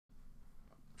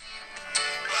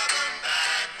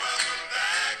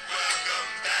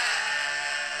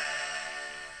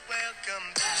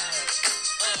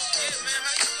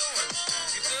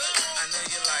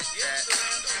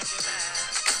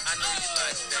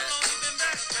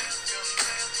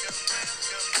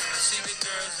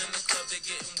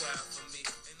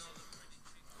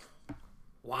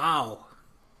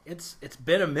It's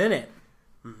been a minute.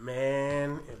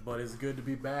 Man, but it's good to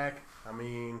be back. I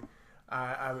mean,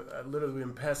 I literally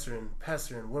been pestering.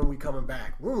 When are we coming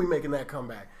back? When are we making that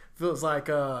comeback? Feels like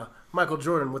Michael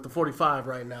Jordan with the 45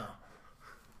 right now.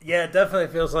 Yeah, it definitely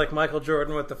feels like Michael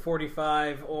Jordan with the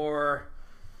 45 or...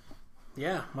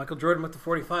 Yeah, Michael Jordan with the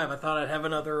 45. I thought I'd have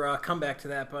another comeback to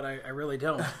that, but I really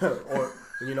don't. Or,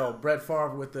 Brett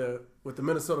Favre with the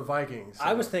Minnesota Vikings.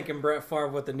 I was thinking Brett Favre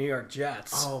with the New York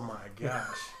Jets. Oh, my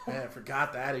gosh. Man, I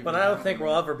forgot that. Even but I don't think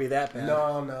we'll ever be that bad.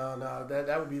 No.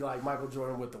 That would be like Michael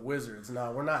Jordan with the Wizards.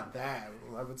 No, we're not that.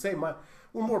 I would say we're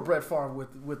more Brett Favre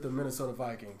with the Minnesota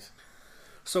Vikings.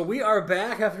 So we are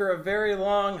back after a very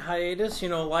long hiatus.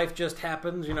 Life just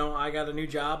happens. I got a new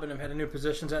job and I've had a new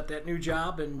positions at that new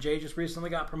job. And Jay just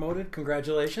recently got promoted.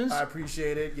 Congratulations. I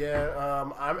appreciate it. Yeah,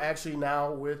 I'm actually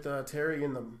now with Terry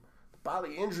in the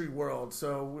bodily injury world.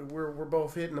 So we're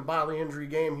both hitting the bodily injury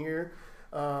game here.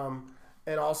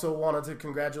 And also wanted to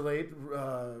congratulate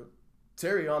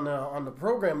Terry on the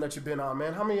program that you've been on,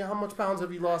 man. How much pounds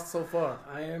have you lost so far?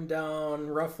 I am down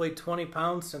roughly 20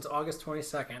 pounds since August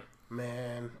 22nd.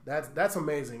 Man, that's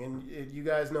amazing, and you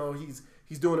guys know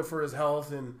he's doing it for his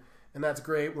health, and that's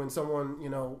great. When someone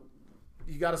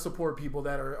you got to support people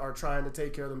that are trying to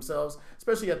take care of themselves,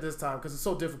 especially at this time because it's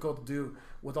so difficult to do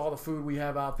with all the food we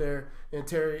have out there. And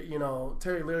Terry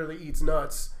literally eats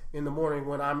nuts in the morning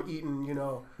when I'm eating.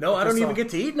 No, I don't even get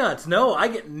to eat nuts. No, I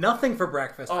get nothing for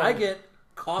breakfast. I get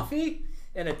coffee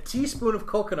and a teaspoon of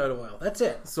coconut oil. That's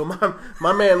it. So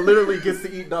my man literally gets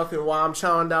to eat nothing while I'm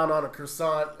chowing down on a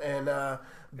croissant and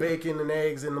bacon and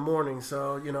eggs in the morning.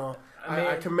 So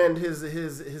I commend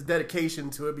his dedication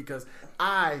to it because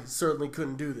I certainly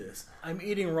couldn't do this. I'm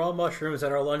eating raw mushrooms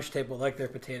at our lunch table like they're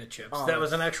potato chips. Oh, that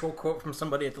was an actual quote from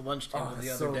somebody at the lunch table the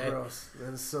other day. Gross.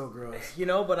 That is so gross.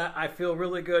 But I feel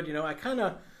really good.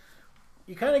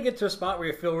 You kind of get to a spot where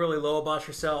you feel really low about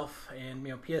yourself. And,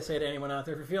 PSA to anyone out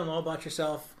there, if you're feeling low about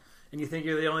yourself and you think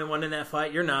you're the only one in that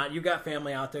fight, you're not. You got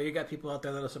family out there. You got people out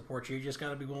there that'll support you. You just got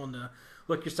to be willing to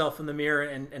look yourself in the mirror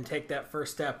and take that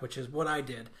first step, which is what I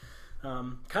did.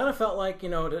 Kind of felt like,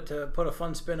 to put a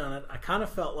fun spin on it, I kind of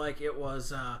felt like it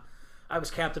was, I was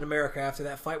Captain America after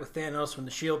that fight with Thanos when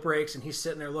the shield breaks and he's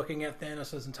sitting there looking at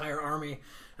Thanos' entire army.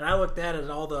 And I looked at it as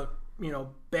all the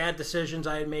bad decisions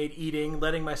I had made, eating,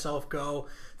 letting myself go,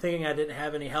 thinking I didn't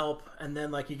have any help, and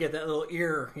then you get that little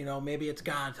ear, maybe it's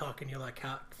God talking to you like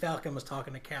Falcon was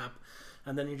talking to Cap,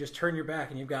 and then you just turn your back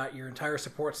and you've got your entire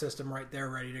support system right there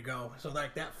ready to go. So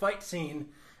that fight scene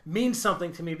means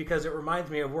something to me because it reminds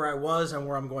me of where I was and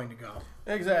where I'm going to go.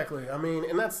 Exactly. I mean,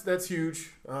 and that's huge.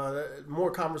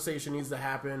 More conversation needs to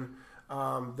happen.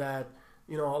 That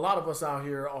a lot of us out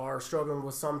here are struggling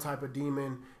with some type of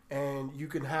demon. And you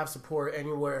can have support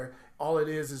anywhere. All it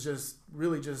is just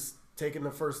really just taking the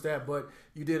first step. But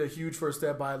you did a huge first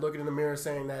step by looking in the mirror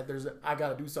saying that I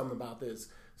got to do something about this.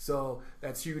 So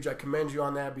that's huge. I commend you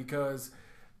on that because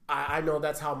I know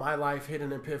that's how my life hit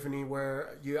an epiphany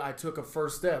where I took a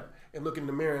first step and looked in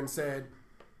the mirror and said,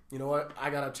 you know what, I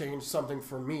got to change something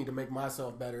for me to make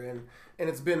myself better. And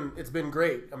it's been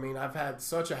great. I mean, I've had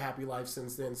such a happy life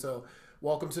since then. So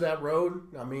welcome to that road.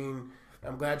 I mean,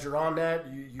 I'm glad you're on that.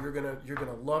 You're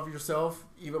gonna love yourself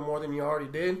even more than you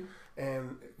already did,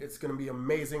 and it's gonna be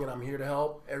amazing. And I'm here to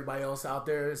help. Everybody else out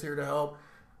there is here to help.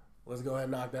 Let's go ahead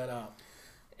and knock that out.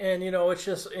 And it's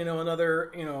just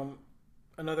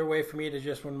another way for me to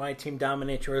just, when my team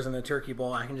dominates yours in the Turkey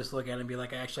Bowl, I can just look at it and be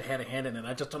like, I actually had a hand in it.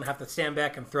 I just don't have to stand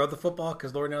back and throw the football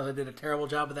because Lord knows I did a terrible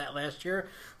job of that last year.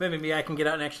 But maybe I can get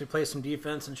out and actually play some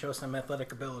defense and show some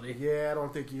athletic ability. Yeah, I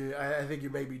don't think you. I think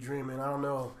you may be dreaming. I don't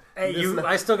know. Hey,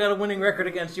 I still got a winning record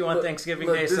against you on Thanksgiving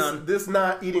Day, son. This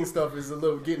not eating stuff is a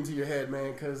little getting to your head,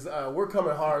 man. Because we're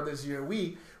coming hard this year.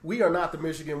 We are not the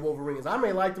Michigan Wolverines. I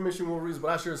may like the Michigan Wolverines,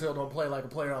 but I sure as hell don't play like a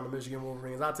player on the Michigan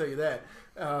Wolverines. I'll tell you that.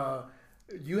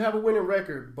 You have a winning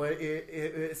record, but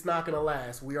it's not going to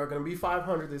last. We are going to be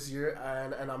 500 this year,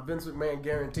 and I'm Vince McMahon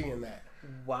guaranteeing that.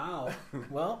 Wow.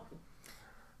 Well,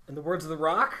 in the words of The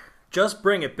Rock, just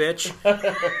bring it, bitch.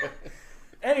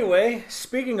 Anyway,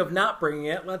 speaking of not bringing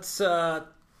it, let's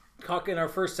talk in our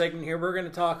first segment here. We're going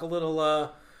to talk a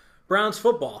little Browns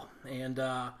football. And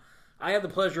I had the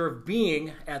pleasure of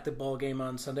being at the ball game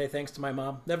on Sunday, thanks to my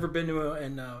mom. Never been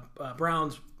to a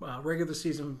Browns regular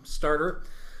season starter.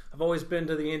 I've always been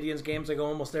to the Indians games. I go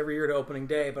almost every year to opening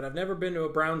day, but I've never been to a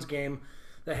Browns game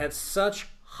that had such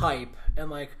hype. And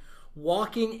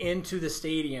walking into the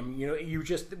stadium, you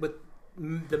just, with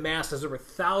the masses, there were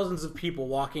thousands of people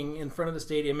walking in front of the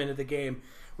stadium into the game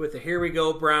with the "Here we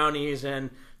go Brownies"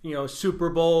 and Super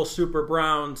Bowl, Super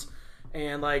Browns,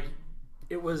 and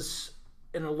it was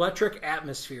an electric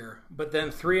atmosphere. But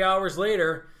then 3 hours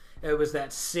later, it was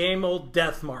that same old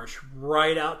death march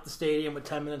right out the stadium with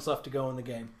 10 minutes left to go in the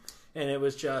game. And it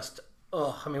was just,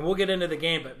 I mean, we'll get into the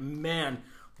game, but man,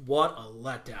 what a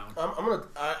letdown.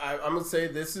 I'm gonna say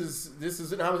this is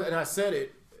and I said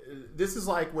it. This is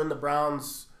like when the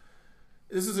Browns.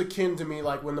 This is akin to me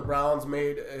like when the Browns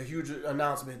made a huge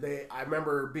announcement. I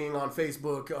remember being on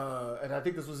Facebook, and I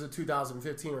think this was in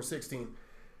 2015 or 16.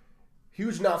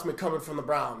 Huge announcement coming from the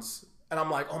Browns. And I'm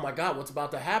like, oh my God, what's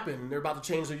about to happen? They're about to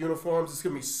change their uniforms. It's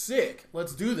going to be sick.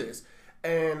 Let's do this.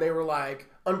 And they were like,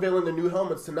 unveiling the new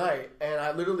helmets tonight. And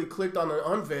I literally clicked on the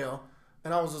unveil,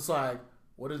 and I was just like,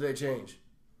 what did they change?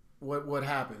 What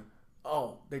happened?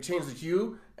 Oh, they changed the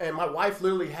hue? And my wife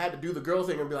literally had to do the girl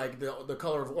thing and be like, the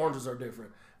color of oranges are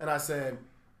different. And I said,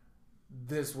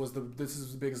 this is the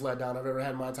biggest letdown I've ever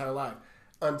had in my entire life.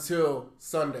 Until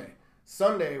Sunday.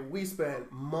 Sunday, we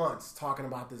spent months talking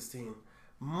about this team.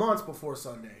 Months before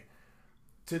Sunday.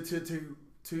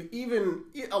 To even,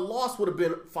 a loss would have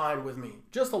been fine with me.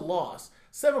 Just a loss.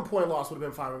 7-point loss would have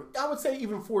been fine with me. I would say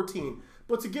even 14.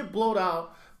 But to get blowed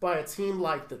out by a team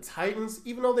like the Titans,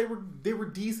 even though they were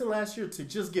decent last year, to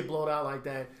just get blowed out like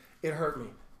that, it hurt me.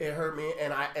 It hurt me,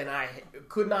 and I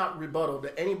could not rebuttal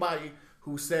to anybody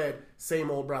who said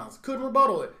same old Browns. Couldn't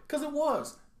rebuttal it because it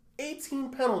was 18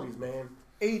 penalties, man.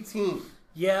 18.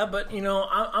 Yeah, but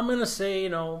I'm gonna say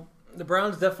the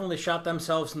Browns definitely shot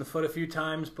themselves in the foot a few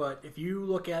times. But if you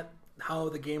look at how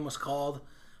the game was called,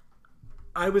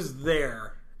 I was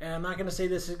there, and I'm not gonna say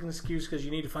this is an excuse because you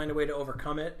need to find a way to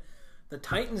overcome it. The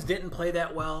Titans didn't play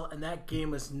that well, and that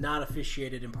game was not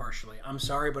officiated impartially. I'm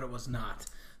sorry, but it was not.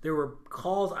 There were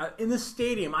calls in the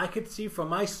stadium I could see from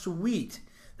my suite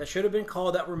that should have been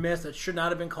called that were missed, that should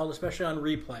not have been called, especially on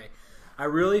replay. I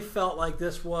really felt like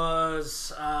this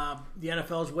was the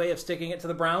NFL's way of sticking it to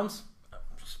the Browns.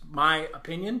 Just my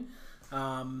opinion.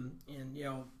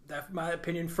 That my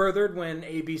opinion furthered when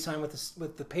AB signed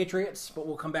with the Patriots, but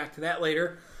we'll come back to that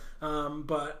later.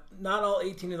 But not all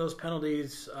 18 of those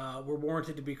penalties were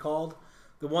warranted to be called.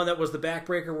 The one that was the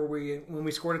backbreaker when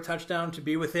we scored a touchdown to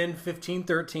be within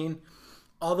 15-13,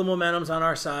 all the momentum's on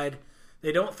our side.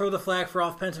 They don't throw the flag for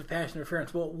offensive pass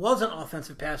interference. Well, it wasn't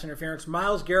offensive pass interference.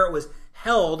 Myles Garrett was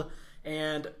held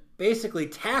and basically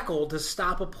tackled to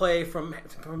stop a play from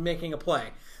making a play.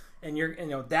 And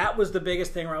that was the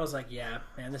biggest thing where I was like, yeah,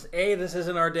 man, this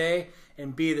isn't our day,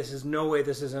 and B, this is no way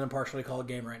this is an impartially called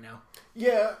game right now.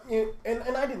 Yeah,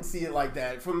 and I didn't see it like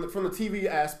that from the TV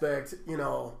aspect.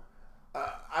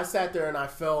 I sat there and I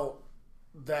felt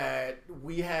that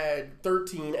we had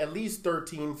at least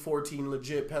 13, 14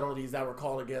 legit penalties that were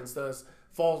called against us,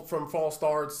 from false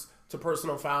starts to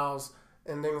personal fouls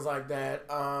and things like that.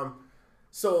 I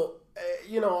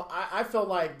felt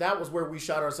like that was where we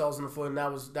shot ourselves in the foot, and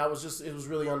that was just, it was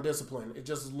really undisciplined. It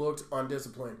just looked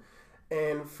undisciplined.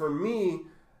 And for me,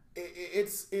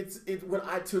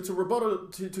 to rebuttal,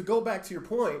 to go back to your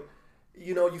point,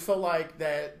 you felt like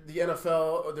that the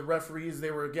NFL or the referees,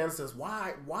 they were against us.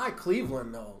 Why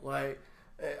Cleveland though? Like,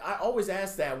 I always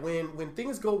ask that when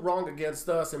things go wrong against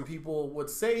us and people would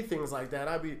say things like that,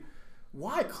 I'd be,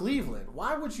 why Cleveland?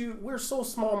 Why would you? We're so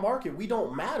small market. We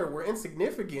don't matter. We're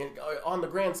insignificant on the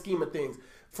grand scheme of things.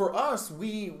 For us,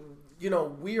 we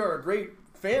are a great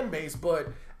fan base, but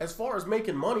as far as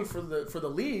making money for the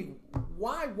league,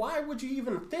 why would you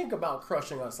even think about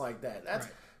crushing us like that? That's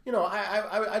right.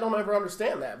 I don't ever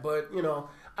understand that. But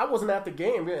I wasn't at the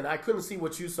game and I couldn't see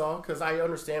what you saw, because I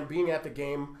understand being at the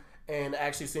game and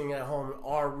actually seeing it at home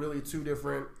are really two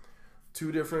different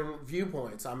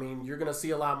viewpoints. I mean, you're going to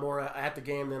see a lot more at the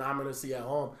game than I'm going to see at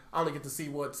home. I only get to see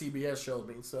what CBS showed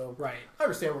me. So right. I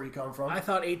understand where you come from. I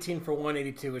thought 18 for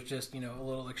 182 was just, a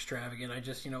little extravagant. I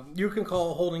just, you can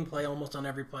call a holding play almost on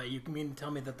every play. You can mean to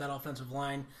tell me that offensive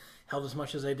line held as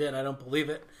much as they did. I don't believe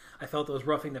it. I felt those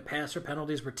roughing the passer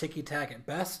penalties were ticky-tack at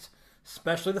best,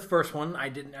 especially the first one.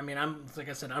 Like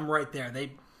I said, I'm right there.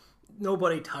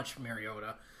 Nobody touched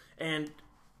Mariota. And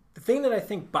the thing that I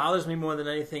think bothers me more than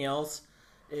anything else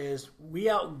is we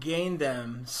outgained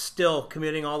them still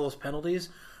committing all those penalties.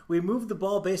 We moved the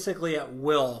ball basically at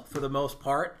will for the most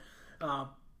part.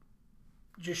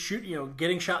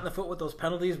 Getting shot in the foot with those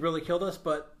penalties really killed us.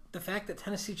 But the fact that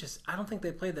Tennessee I don't think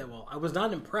they played that well. I was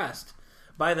not impressed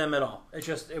by them at all.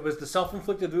 It was the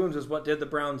self-inflicted wounds is what did the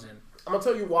Browns in. I'm going to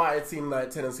tell you why it seemed that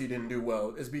Tennessee didn't do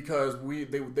well. Is because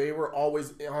they were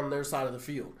always on their side of the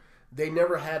field. They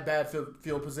never had bad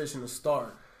field position to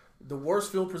start. The worst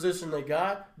field position they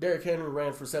got, Derrick Henry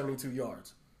ran for 72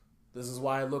 yards. This is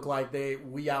why it looked like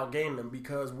we outgained them,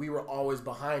 because we were always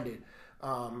behind it.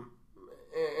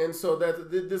 And so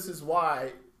this is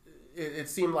why it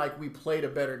seemed like we played a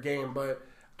better game, but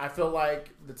I feel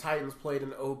like the Titans played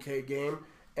an okay game,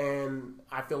 and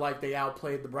I feel like they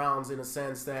outplayed the Browns in a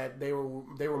sense that they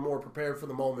were more prepared for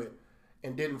the moment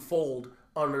and didn't fold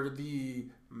under the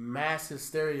mass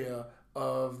hysteria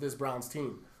of this Browns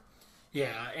team.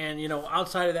 Yeah, and,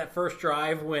 outside of that first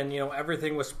drive when,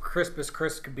 everything was crisp as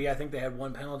crisp could be, I think they had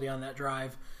one penalty on that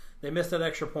drive. They missed that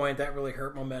extra point. That really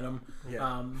hurt momentum.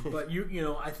 Yeah. But,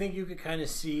 I think you could kind of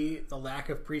see the lack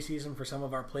of preseason for some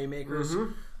of our playmakers.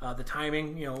 Mm-hmm. The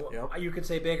timing, Yep. You could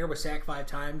say Baker was sacked 5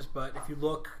 times, but if you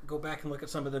go back and look at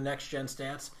some of the next-gen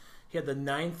stats, he had the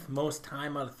 9th most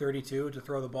time out of 32 to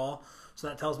throw the ball. So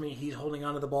that tells me he's holding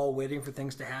onto the ball, waiting for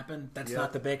things to happen. That's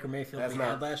not the Baker Mayfield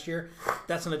had last year.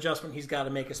 That's an adjustment he's got to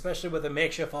make, especially with a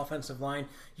makeshift offensive line.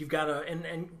 You've got to,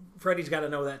 and Freddie's got to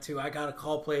know that too. I got to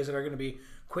call plays that are going to be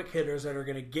quick hitters that are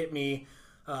going to get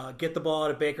the ball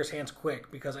out of Baker's hands quick,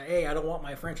 because I don't want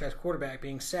my franchise quarterback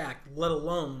being sacked, let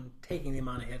alone taking the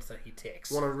amount of hits that he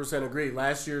takes. 100% agree.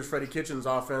 Last year's Freddie Kitchens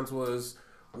offense was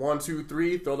 1, 2,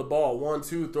 3, throw the ball. 1,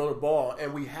 2, throw the ball,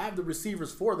 and we have the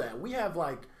receivers for that. We have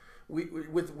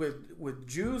with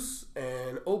Juice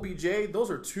and OBJ,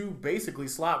 those are 2 basically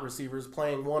slot receivers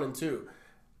playing 1 and 2.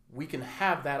 We can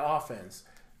have that offense.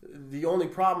 The only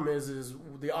problem is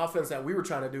the offense that we were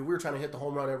trying to do. We were trying to hit the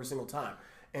home run every single time,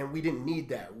 and we didn't need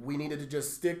that. We needed to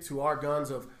just stick to our guns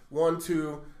of 1,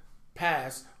 2,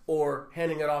 pass, or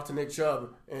handing it off to Nick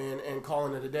Chubb and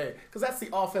calling it a day. Because that's the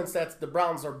offense that the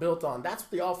Browns are built on. That's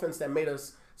the offense that made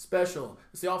us special.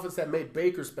 It's the offense that made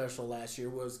Baker special last year,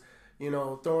 was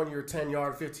throwing your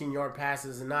 10-yard, 15-yard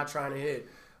passes and not trying to hit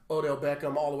Odell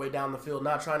Beckham all the way down the field,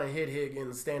 not trying to hit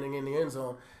Higgins standing in the end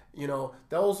zone.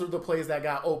 Those are the plays that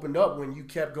got opened up when you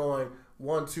kept going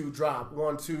 1, 2, drop,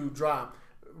 1, 2, drop,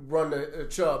 run to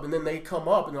Chubb, and then they come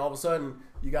up, and all of a sudden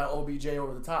you got OBJ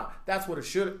over the top. That's what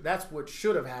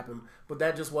should have happened, but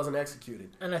that just wasn't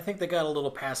executed. And I think they got a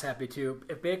little pass happy too.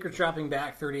 If Baker's dropping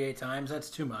back 38 times, that's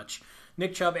too much.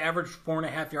 Nick Chubb averaged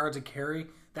 4.5 yards a carry.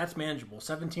 That's manageable.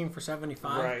 17 for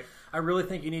 75. Right. I really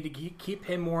think you need to keep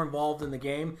him more involved in the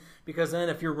game, because then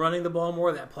if you're running the ball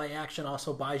more, that play action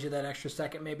also buys you that extra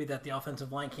second maybe that the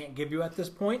offensive line can't give you at this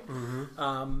point.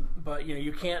 Mm-hmm. But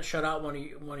you can't shut out one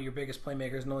of your biggest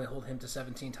playmakers and only hold him to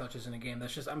 17 touches in a game.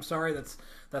 That's just, I'm sorry,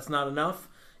 that's not enough.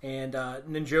 And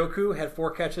Njoku had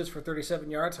 4 catches for 37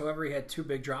 yards. However, he had 2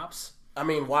 big drops.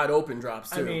 Wide open drops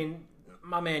too.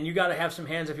 My man, you got to have some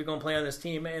hands if you're going to play on this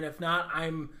team. And if not,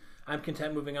 I'm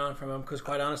content moving on from him, because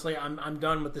quite honestly, I'm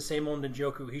done with the same old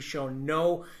Njoku. He's shown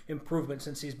no improvement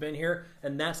since he's been here,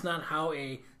 and that's not how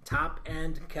a top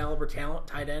end caliber talent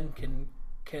tight end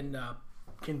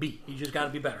can be. You just got to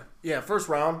be better. Yeah, first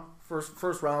round,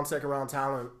 second round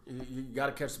talent. You got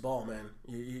to catch the ball, man.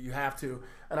 You have to,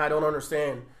 and I don't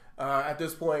understand. At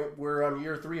this point, we're on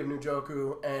year 3 of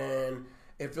Njoku, and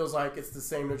it feels like it's the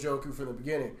same Njoku from the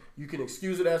beginning. You can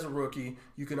excuse it as a rookie.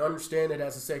 You can understand it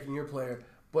as a second-year player.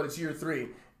 But it's year 3.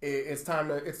 It's time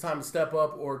to step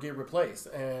up or get replaced.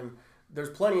 And there's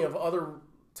plenty of other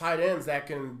tight ends that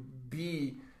can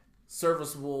be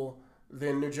serviceable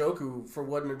than Njoku for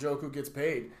what Njoku gets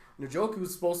paid. Njoku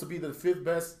is supposed to be the 5th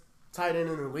best tight end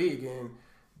in the league, and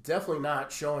definitely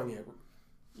not showing it.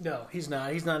 No, he's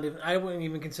not. He's not even. I wouldn't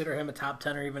even consider him a top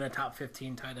 10 or even a top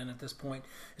 15 tight end at this point.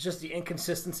 It's just the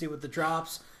inconsistency with the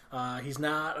drops. He's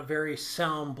not a very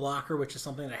sound blocker, which is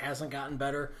something that hasn't gotten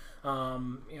better.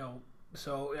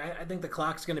 So I think the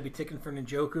clock's going to be ticking for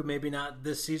Njoku. Maybe not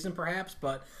this season, perhaps,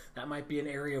 but that might be an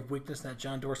area of weakness that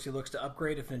John Dorsey looks to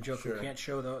upgrade if Njoku can't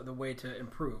show the way to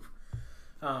improve.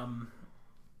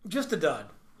 Just a dud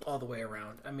all the way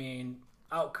around.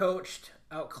 Outcoached,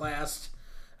 outclassed.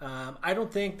 I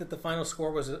don't think that the final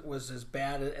score was as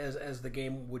bad as the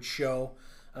game would show.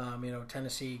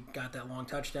 Tennessee got that long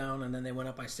touchdown, and then they went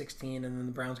up by 16, and then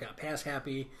the Browns got pass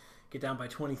happy, get down by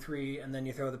 23, and then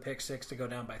you throw the pick 6 to go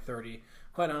down by 30.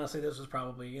 Quite honestly, this was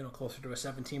probably closer to a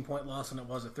 17-point loss than it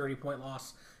was a 30-point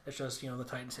loss. It's just the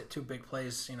Titans hit 2 big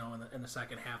plays in the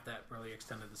second half that really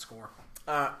extended the score.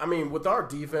 With our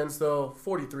defense though,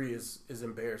 43 is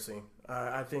embarrassing.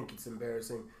 I think it's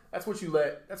embarrassing. That's what you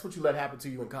let happen to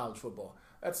you in college football.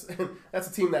 That's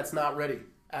a team that's not ready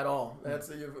at all.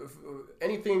 That's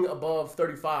anything above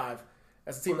 35.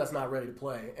 That's a team that's not ready to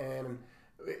play, and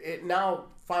it now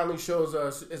finally shows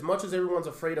us, as much as everyone's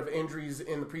afraid of injuries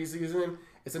in the preseason,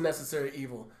 it's a necessary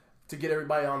evil to get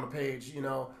everybody on the page.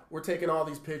 We're taking all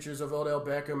these pictures of Odell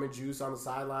Beckham and Juice on the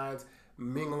sidelines,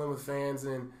 mingling with fans,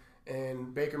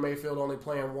 and Baker Mayfield only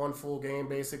playing 1 full game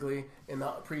basically in the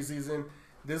preseason.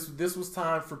 This was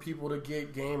time for people to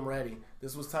get game ready.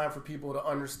 This was time for people to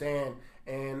understand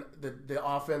and the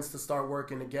offense to start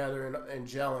working together and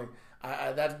gelling.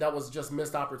 That was just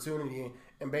missed opportunity,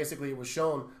 and basically it was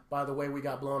shown by the way we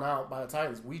got blown out by the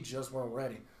Titans. We just weren't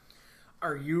ready.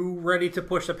 Are you ready to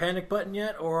push the panic button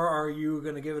yet, or are you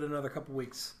going to give it another couple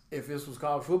weeks? If this was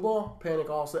college football, panic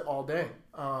all day.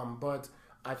 But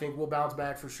I think we'll bounce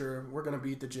back for sure. We're going to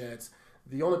beat the Jets.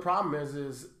 The only problem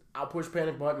is I'll push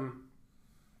panic button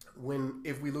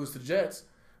if we lose to the Jets,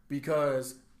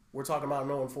 because we're talking about an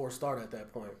 0-4 start at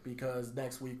that point. Because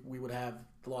next week we would have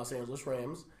the Los Angeles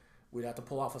Rams. We'd have to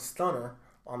pull off a stunner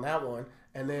on that one,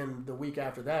 and then the week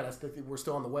after that, we're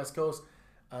still on the West Coast.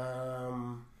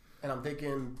 And I'm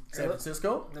thinking San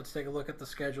Francisco. Let's take a look at the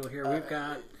schedule here. We've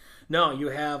got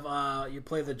you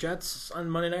play the Jets on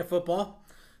Monday Night Football,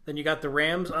 then you got the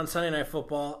Rams on Sunday Night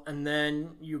Football, and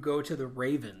then you go to the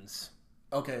Ravens.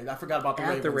 Okay, I forgot about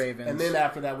the Ravens. And then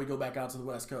after that, we go back out to the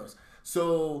West Coast.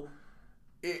 So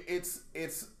it's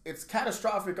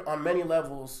catastrophic on many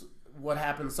levels what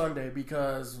happened Sunday,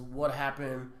 because what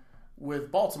happened with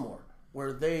Baltimore,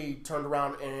 where they turned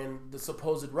around and the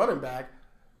supposed running back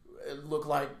looked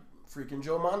like freaking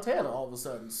Joe Montana all of a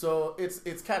sudden. So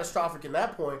it's catastrophic in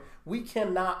that point. We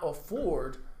cannot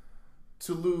afford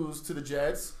to lose to the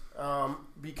Jets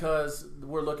because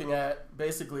we're looking at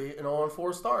basically an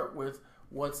 0-4 start with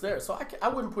what's there. So I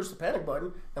wouldn't push the panic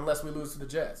button unless we lose to the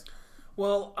Jets.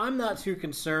 Well, I'm not too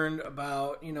concerned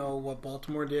about what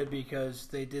Baltimore did, because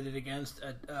they did it against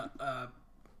a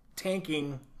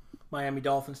tanking Miami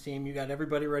Dolphins team. You got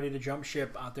everybody ready to jump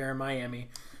ship out there in Miami.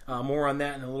 More on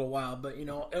that in a little while. But,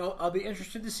 I'll be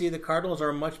interested to see. The Cardinals are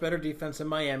a much better defense than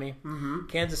Miami. Mm-hmm.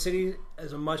 Kansas City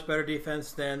is a much better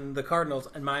defense than the Cardinals,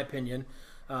 in my opinion.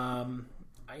 I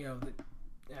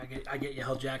get you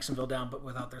held Jacksonville down, but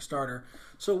without their starter.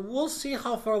 So we'll see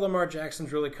how far Lamar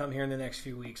Jackson's really come here in the next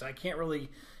few weeks. I can't really,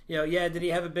 did he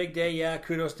have a big day? Yeah,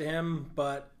 kudos to him.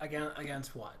 But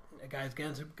against what?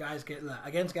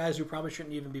 Against guys who probably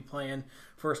shouldn't even be playing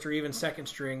first or even second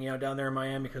string, down there in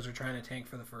Miami, because they're trying to tank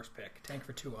for the first pick, tank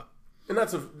for Tua. And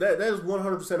that is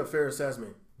 100% a fair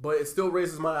assessment. But it still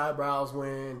raises my eyebrows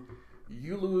when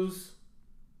you lose,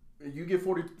 you get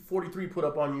 43 put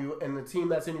up on you, and the team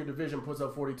that's in your division puts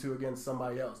up 42 against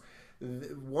somebody else.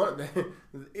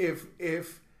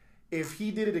 If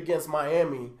he did it against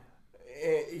Miami,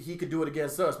 he could do it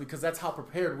against us, because that's how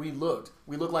prepared we looked.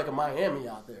 We looked like a Miami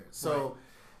out there. So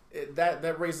right.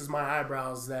 That raises my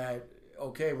eyebrows that,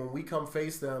 okay, when we come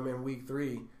face them in week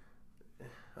 3,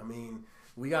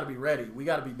 we got to be ready. We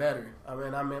got to be better.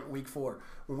 I meant week 4.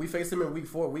 When we face them in week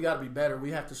 4, we got to be better.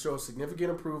 We have to show significant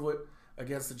improvement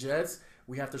against the Jets.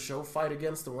 We have to show fight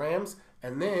against the Rams.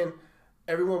 And then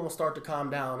everyone will start to calm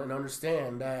down and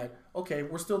understand that, okay,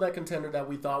 we're still that contender that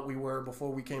we thought we were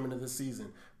before we came into this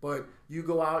season. But you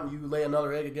go out and you lay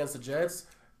another egg against the Jets,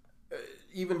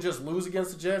 even just lose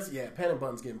against the Jets, panic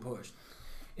button's getting pushed.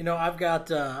 I've got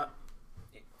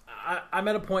I'm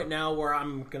at a point now where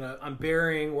I'm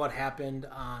burying what happened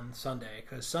on Sunday,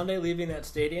 because Sunday leaving that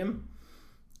stadium,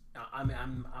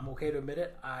 I'm okay to admit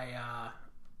it. I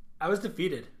was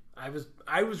defeated. I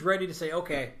was ready to say,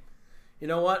 okay, you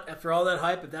know what? After all that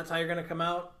hype, if that's how you're going to come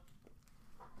out,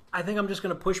 I think I'm just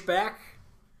going to push back.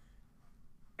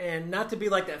 And not to be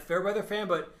like that Fairweather fan,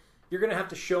 but you're going to have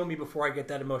to show me before I get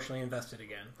that emotionally invested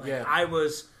again.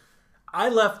 I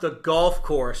left the golf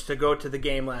course to go to the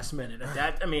game last minute.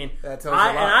 That tells you a lot.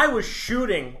 And I was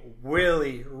shooting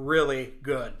really, really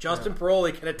good. Justin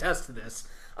Paroli can attest to this.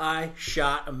 I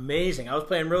shot amazing. I was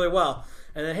playing really well.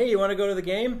 And then, hey, you want to go to the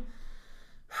game?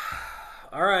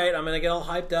 All right, I'm going to get all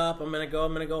hyped up. I'm going to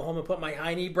go home and put my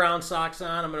high knee brown socks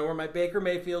on. I'm going to wear my Baker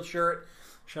Mayfield shirt.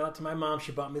 Shout out to my mom.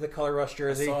 She bought me the Color Rush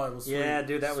jersey. I saw it. It was sweet. Yeah,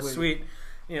 dude, that was sweet.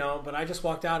 But I just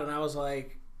walked out and I was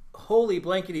like, holy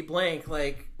blankety blank,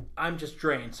 like, I'm just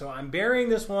drained. So I'm burying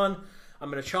this one. I'm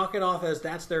going to chalk it off as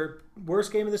that's their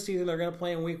worst game of the season. They're going to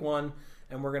play in week 1,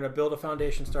 and we're going to build a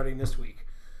foundation starting this week.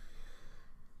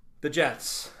 The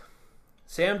Jets.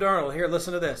 Sam Darnold, here,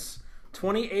 listen to this.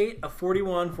 28 of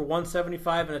 41 for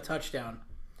 175 and a touchdown.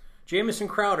 Jamison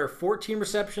Crowder, 14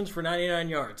 receptions for 99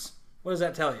 yards. What does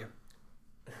that tell you?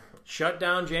 Shut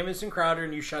down Jamison Crowder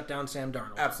and you shut down Sam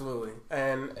Darnold. Absolutely.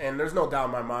 And there's no doubt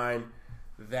in my mind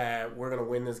that we're going to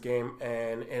win this game.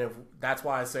 And if that's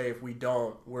why I say if we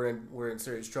don't, we're in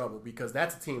serious trouble, because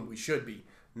that's a team we should be.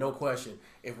 No question.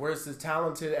 If we're as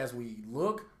talented as we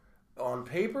look on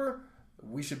paper,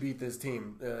 we should beat this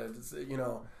team.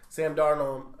 Sam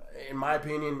Darnold, in my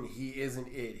opinion, he isn't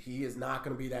it. He is not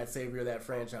going to be that savior of that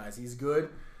franchise. He's good,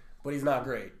 but he's not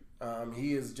great.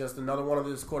 He is just another one of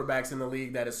those quarterbacks in the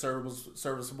league that is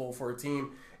serviceable for a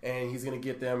team, and he's going to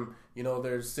get them,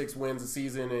 there's 6 wins a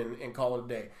season and call it a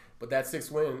day. But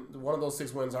one of those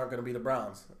 6 wins aren't going to be the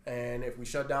Browns. And if we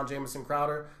shut down Jamison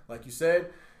Crowder, like you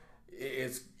said,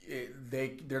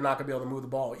 they're not going to be able to move the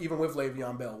ball, even with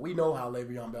Le'Veon Bell. We know how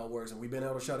Le'Veon Bell works, and we've been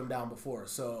able to shut him down before.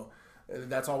 So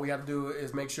that's all we have to do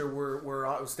is make sure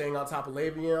we're staying on top of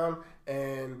Le'Veon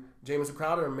and Jamison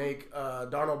Crowder and make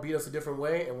Darnold beat us a different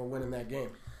way, and we're winning that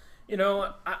game.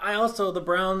 I also, the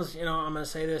Browns, I'm going to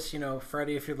say this,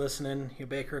 Freddie, if you're listening,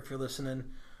 Baker, if you're listening,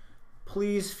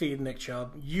 please feed Nick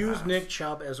Chubb. Use Nick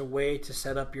Chubb as a way to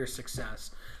set up your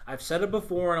success. I've said it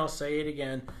before, and I'll say it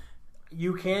again.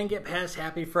 You can get past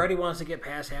happy. Freddie wants to get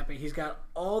past happy. He's got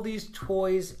all these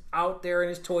toys out there in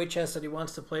his toy chest that he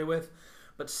wants to play with.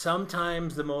 But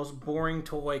sometimes the most boring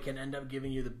toy can end up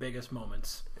giving you the biggest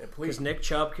moments. Because Nick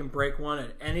Chubb can break one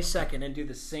at any second and do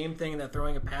the same thing that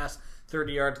throwing a pass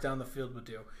 30 yards down the field would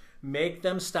do. Make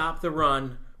them stop the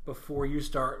run before you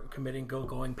start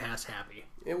going past happy.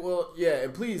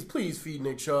 And please feed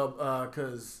Nick Chubb,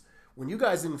 because when you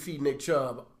guys didn't feed Nick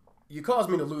Chubb, you caused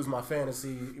me to lose my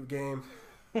fantasy game.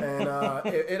 And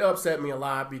it upset me a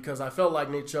lot because I felt like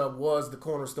Nick Chubb was the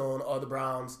cornerstone of the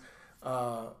Browns.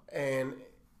 And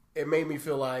it made me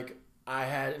feel like I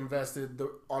had invested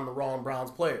on the wrong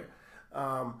Browns player.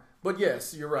 But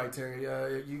yes, you're right, Terry.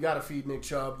 You got to feed Nick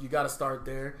Chubb. You got to start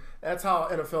there. That's how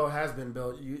NFL has been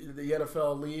built. The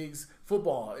NFL leagues,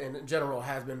 football in general,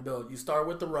 has been built. You start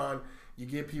with the run. You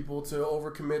get people to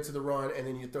overcommit to the run, and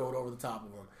then you throw it over the top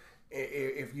of them.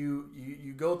 If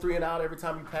you go 3 and out every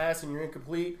time you pass and you're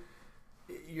incomplete,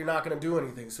 you're not going to do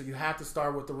anything. So you have to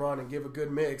start with the run and give a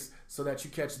good mix so that you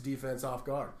catch the defense off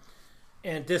guard.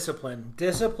 And discipline.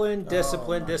 Discipline.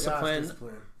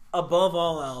 Above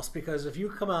all else, because if you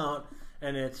come out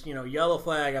and it's, yellow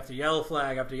flag after yellow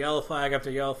flag after yellow flag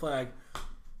after yellow flag,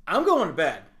 I'm going to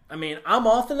bed. I mean, I'm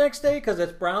off the next day because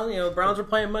it's Browns. The Browns are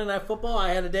playing Monday Night Football. I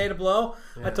had a day to blow.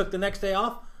 Yeah. I took the next day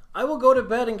off. I will go to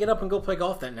bed and get up and go play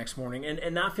golf that next morning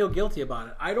and not feel guilty about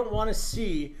it. I don't want to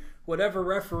see whatever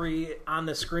referee on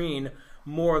the screen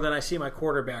more than I see my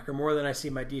quarterback or more than I see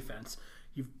my defense.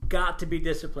 You've got to be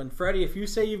disciplined. Freddie, if you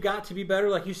say you've got to be better,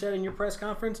 like you said in your press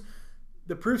conference,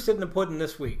 the proof's in the pudding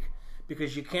this week,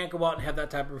 because you can't go out and have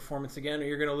that type of performance again, or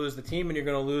you're going to lose the team, and you're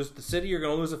going to lose the city, you're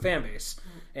going to lose the fan base.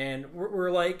 And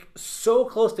we're like so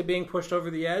close to being pushed over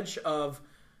the edge of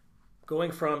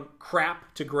going from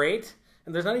crap to great,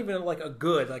 and there's not even like a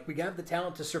good. Like, we got the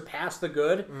talent to surpass the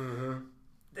good. Mm-hmm.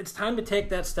 It's time to take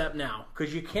that step now,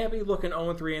 because you can't be looking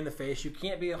 0-3 in the face. You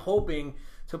can't be hoping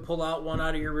to pull out one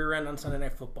out of your rear end on Sunday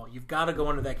Night Football. You've got to go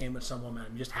into that game with some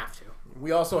momentum. You just have to.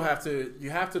 We also have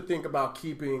to think about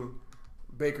keeping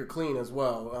Baker clean as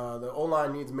well. The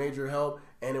O-line needs major help,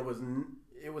 and it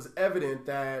was evident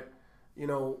that,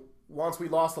 once we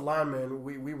lost the lineman,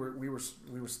 we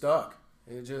were stuck.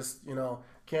 It just,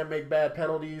 can't make bad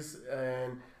penalties,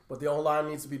 but the O-line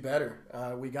needs to be better.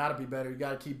 We got to be better. You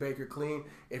got to keep Baker clean.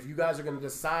 If you guys are going to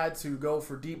decide to go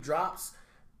for deep drops,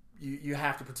 you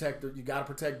have to you got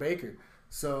to protect Baker.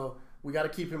 So we got to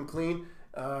keep him clean.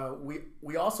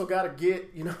 We also got to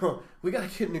get, we got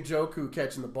to get Njoku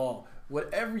catching the ball.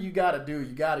 Whatever you got to do,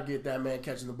 you got to get that man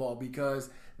catching the ball, because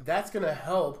that's going to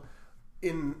help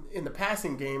in the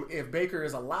passing game if Baker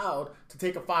is allowed to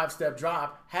take a 5-step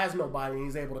drop, has nobody, and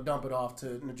he's able to dump it off to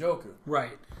Njoku.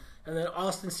 Right. And then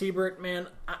Austin Seibert, man,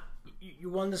 you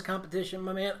won this competition,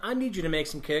 my man. I need you to make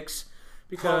some kicks,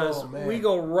 because we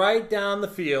go right down the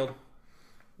field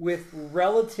with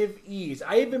relative ease.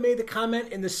 I even made the comment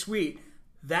in the suite,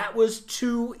 that was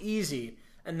too easy.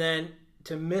 And then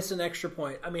to miss an extra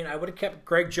point. I mean, I would have kept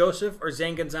Greg Joseph or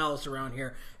Zane Gonzalez around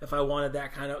here if I wanted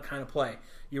that kind of play.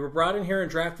 You were brought in here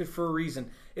and drafted for a reason.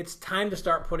 It's time to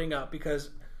start putting up, because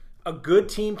a good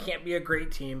team can't be a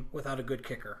great team without a good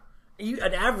kicker.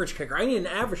 An average kicker. I need an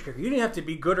average kicker. You didn't have to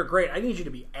be good or great. I need you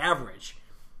to be average.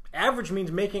 Average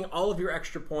means making all of your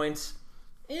extra points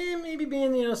and maybe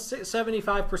being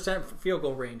 75% field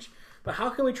goal range. But how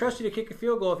can we trust you to kick a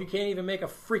field goal if you can't even make a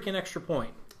freaking extra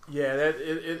point? Yeah,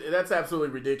 that's absolutely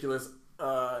ridiculous.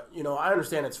 I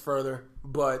understand it's further,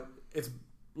 but it's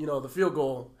the field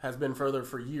goal has been further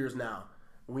for years now.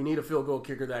 We need a field goal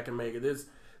kicker that can make it.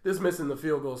 This missing the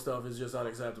field goal stuff is just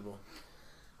unacceptable.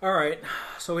 All right,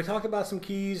 so we talked about some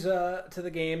keys to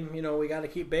the game. We got to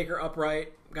keep Baker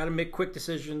upright, got to make quick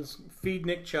decisions, feed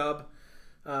Nick Chubb.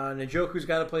 Njoku's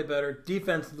got to play better.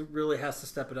 Defense really has to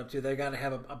step it up too. They got to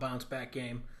have a bounce back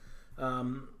game.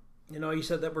 You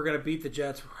said that we're going to beat the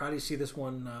Jets. How do you see this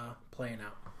one playing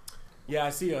out? Yeah, I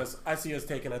see us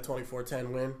taking a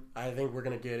 24-10 win. I think we're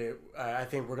gonna get it. I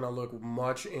think we're gonna look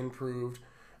much improved.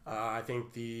 I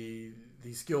think the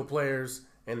skill players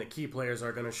and the key players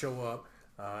are gonna show up.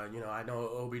 I know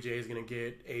OBJ is gonna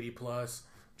get 80 plus.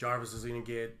 Jarvis is gonna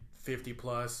get 50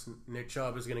 plus. Nick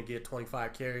Chubb is gonna get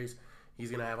 25 carries.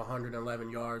 He's gonna have 111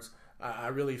 yards. I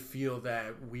really feel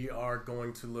that we are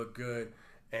going to look good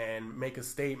and make a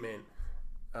statement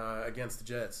against the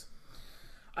Jets.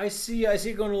 I see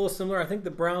it going a little similar. I think the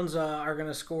Browns are going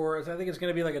to score. I think it's going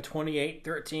to be like a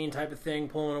 28-13 type of thing,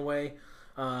 pulling away.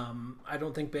 I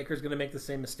don't think Baker's going to make the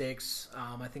same mistakes.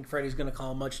 I think Freddie's going to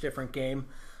call a much different game,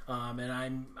 and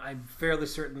I'm fairly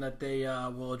certain that they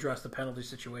will address the penalty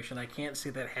situation. I can't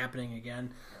see that happening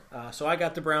again. So I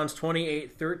got the Browns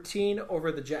 28-13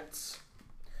 over the Jets.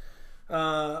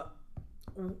 So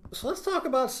let's talk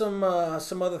about some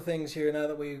other things here now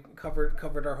that we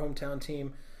covered our hometown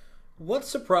team. What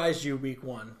surprised you week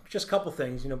one? Just a couple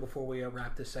things, before we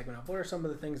wrap this segment up. What are some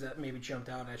of the things that maybe jumped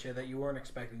out at you that you weren't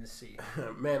expecting to see?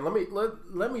 Man,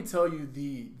 let me tell you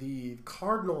the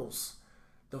Cardinals,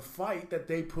 the fight that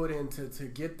they put in to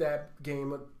get that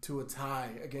game to a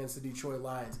tie against the Detroit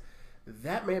Lions.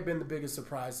 That may have been the biggest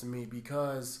surprise to me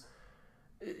because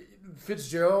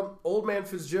Fitzgerald, old man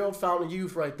Fitzgerald, fountain of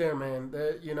youth right there, man.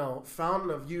 Fountain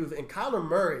of youth. And Kyler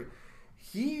Murray,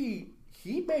 he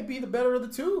may be the better of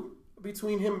the two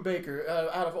between him and Baker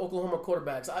out of Oklahoma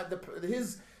quarterbacks.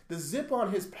 The zip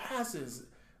on his passes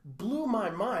blew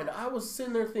my mind. I was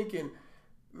sitting there thinking,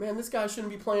 man, this guy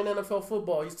shouldn't be playing NFL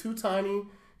football. He's too tiny.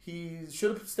 He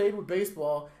should have stayed with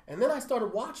baseball. And then I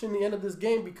started watching the end of this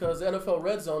game because NFL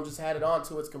Red Zone just had it on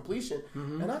to its completion.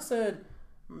 Mm-hmm. And I said,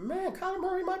 man, Kyler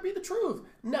Murray might be the truth.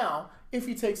 Now, if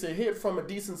he takes a hit from a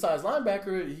decent-sized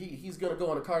linebacker, he's going to go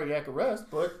on a cardiac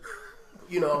arrest. But,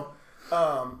 he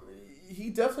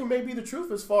definitely may be the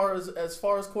truth as far as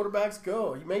quarterbacks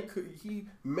go. He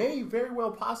may very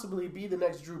well possibly be the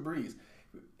next Drew Brees.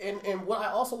 And what I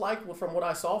also like from what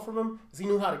I saw from him is he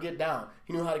knew how to get down.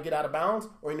 He knew how to get out of bounds,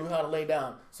 or he knew how to lay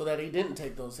down so that he didn't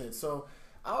take those hits. So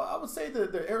I would say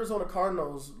that the Arizona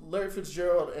Cardinals, Larry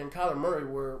Fitzgerald and Kyler Murray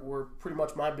were pretty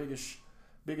much my biggest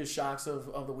shocks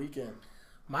of the weekend.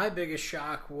 My biggest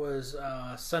shock was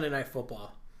Sunday Night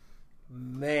Football.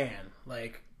 Man,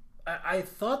 I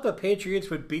thought the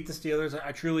Patriots would beat the Steelers.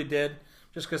 I truly did,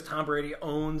 just because Tom Brady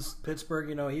owns Pittsburgh.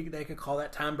 They could call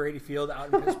that Tom Brady Field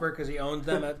out in Pittsburgh because he owns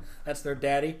them. That's their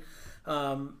daddy.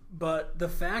 But the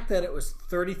fact that it was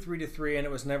 33-3 and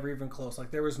it was never even close.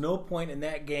 There was no point in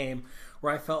that game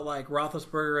where I felt like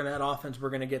Roethlisberger and that offense were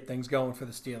going to get things going for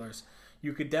the Steelers.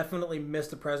 You could definitely miss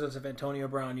the presence of Antonio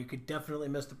Brown. You could definitely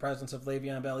miss the presence of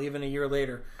Le'Veon Bell even a year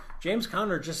later. James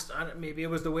Conner maybe it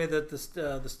was the way that the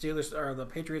Steelers or the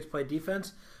Patriots played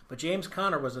defense, but James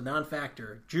Conner was a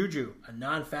non-factor. Juju, a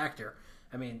non-factor.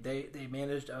 I mean, they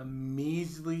managed a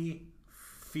measly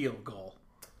field goal.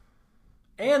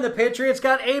 And the Patriots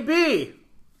got AB.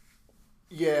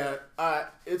 Yeah,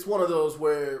 it's one of those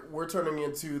where we're turning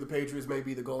into the Patriots may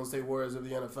be the Golden State Warriors of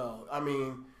the NFL. I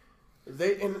mean,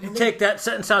 take that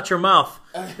sentence out your mouth.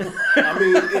 I mean,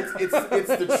 it's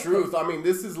the truth. I mean,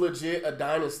 this is legit a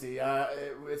dynasty,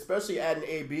 especially adding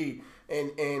AB.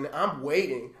 And I'm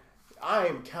waiting. I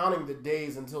am counting the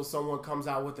days until someone comes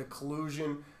out with a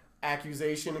collusion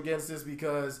accusation against this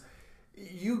because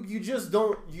you just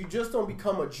don't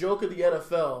become a joke of the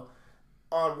NFL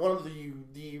on one of the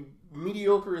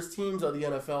mediocrest teams of the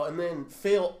NFL and then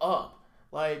fail up.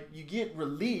 You get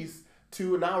released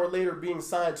to an hour later being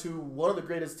signed to one of the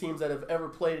greatest teams that have ever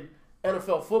played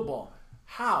NFL football.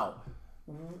 How?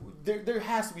 There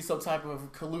has to be some type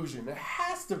of collusion. There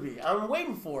has to be. I'm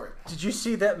waiting for it. Did you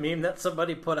see that meme that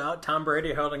somebody put out? Tom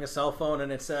Brady holding a cell phone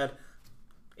and it said,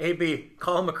 AB,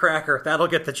 call him a cracker. That'll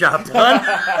get the job done. And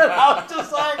I was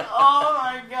just like, oh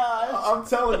my gosh. I'm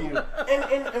telling you.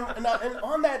 And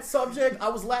on that subject, I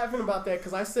was laughing about that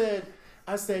because I said,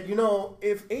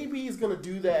 if AB is going to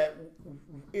do that,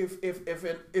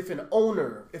 if an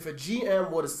owner, if a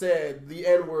GM would have said the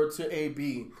N-word to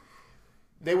AB,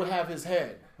 they would have his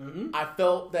head. Mm-hmm. I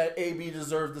felt that AB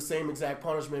deserved the same exact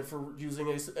punishment for using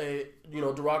a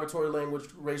derogatory language,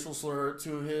 racial slur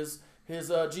to his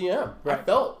GM. Right. I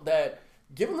felt that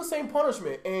give him the same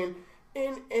punishment. And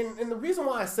the reason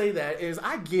why I say that is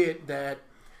I get that,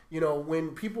 when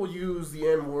people use the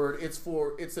N-word,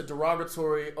 it's a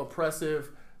derogatory, oppressive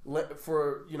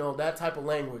for, that type of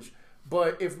language.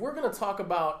 But if we're going to talk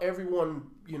about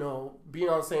everyone, being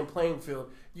on the same playing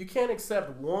field, you can't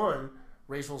accept one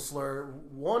racial slur,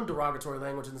 one derogatory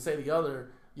language, and say the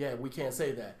other, yeah, we can't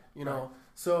say that, Right.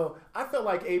 So I felt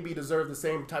like AB deserved the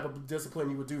same type of discipline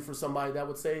you would do for somebody that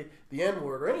would say the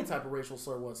N-word or any type of racial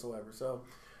slur whatsoever. So,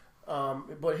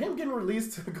 but him getting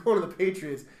released to go to the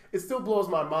Patriots, it still blows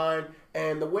my mind.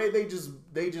 And the way they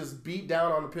just beat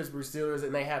down on the Pittsburgh Steelers,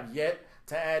 and they have yet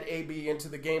to add AB into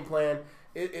the game plan.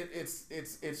 It's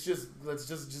just let's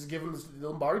just give him the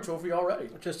Lombardi Trophy already.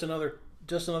 Just another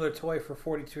toy for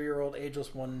 42-year-old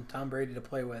ageless one Tom Brady to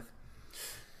play with.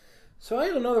 So I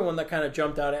had another one that kind of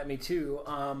jumped out at me too.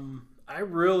 I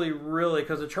really,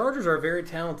 because the Chargers are a very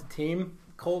talented team.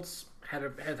 Colts had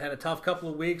a tough couple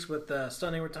of weeks with the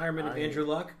stunning retirement of Andrew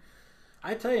Luck.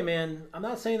 I tell you, man, I'm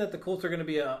not saying that the Colts are going to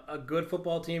be a good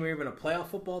football team or even a playoff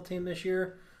football team this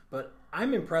year, but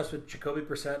I'm impressed with Jacoby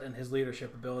Brissett and his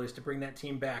leadership abilities to bring that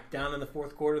team back. Down in the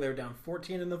fourth quarter, they were down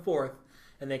 14 in the fourth,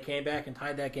 and they came back and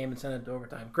tied that game and sent it to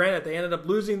overtime. Granted, they ended up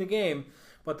losing the game,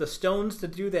 but the stones to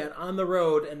do that on the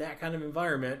road in that kind of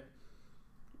environment,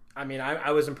 I mean, I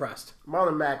was impressed.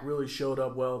 Marlon Mack really showed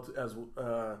up well as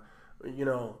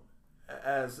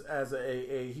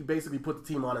he basically put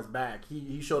the team on his back.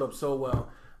 He showed up so well.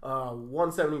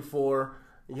 174.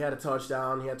 He had a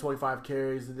touchdown. He had 25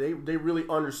 carries. They really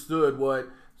understood what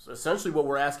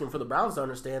we're asking for the Browns to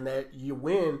understand, that you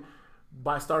win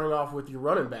by starting off with your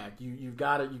running back. You've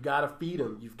got to feed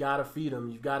him. You've got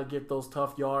to get those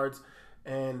tough yards.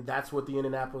 And that's what the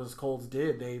Indianapolis Colts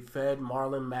did. They fed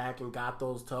Marlon Mack and got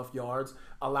those tough yards,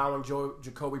 allowing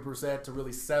Jacoby Brissett to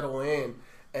really settle in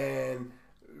and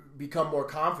become more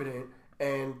confident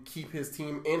and keep his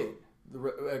team in it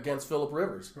against Phillip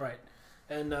Rivers. Right.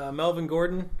 And Melvin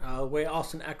Gordon, the way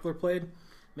Austin Eckler played,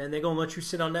 man, they're going to let you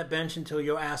sit on that bench until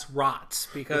your ass rots,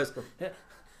 because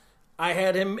I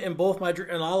had him in all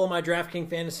of my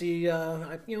DraftKings fantasy.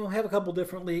 I have a couple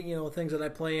different league things that I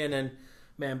play in, and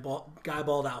man, guy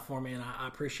balled out for me, and I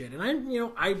appreciate it.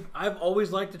 And I've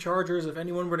always liked the Chargers. If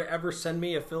anyone were to ever send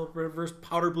me a Phillip Rivers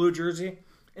powder blue jersey,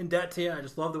 in debt to you. I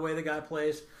just love the way the guy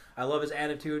plays. I love his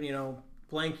attitude.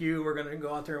 Blank you, we're going to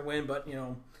go out there and win. But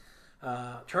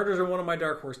Chargers are one of my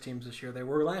dark horse teams this year. They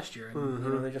were last year,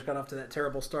 and they just got off to that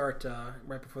terrible start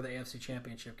right before the AFC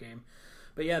Championship game.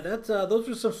 But yeah, those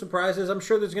are some surprises. I'm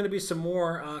sure there's going to be some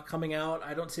more coming out.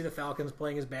 I don't see the Falcons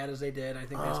playing as bad as they did. I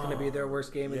think that's going to be their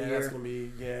worst game of the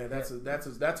year. That's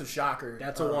a shocker.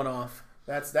 That's a one-off.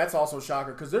 That's also a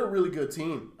shocker because they're a really good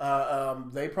team.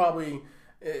 They probably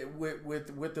with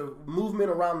the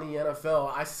movement around the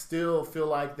NFL, I still feel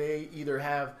like they either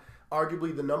have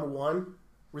arguably the number one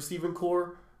receiving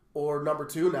core or number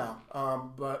two now,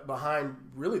 but behind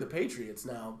really the Patriots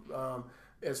now.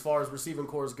 As far as receiving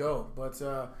cores go. But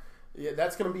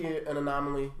that's going to be an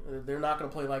anomaly. They're not going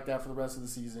to play like that for the rest of the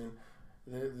season.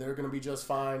 They're going to be just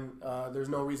fine. There's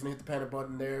no reason to hit the panic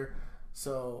button there.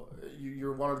 So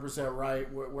you're 100%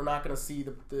 right. We're not going to see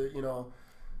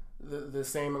the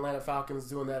same Atlanta Falcons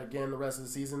doing that again the rest of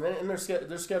the season. And their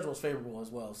schedule is favorable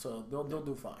as well. So they'll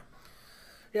do fine.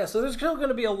 Yeah, so there's still going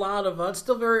to be a lot of it's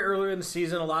still very early in the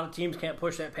season. A lot of teams can't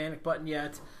push that panic button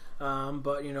yet.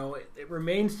 But, it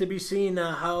remains to be seen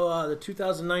how the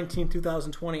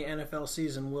 2019-2020 NFL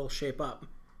season will shape up.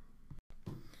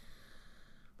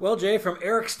 Well, Jay, from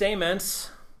Eric Stamens,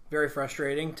 very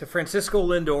frustrating, to Francisco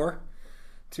Lindor,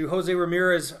 to Jose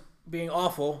Ramirez being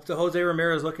awful, to Jose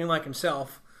Ramirez looking like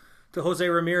himself, to Jose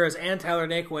Ramirez and Tyler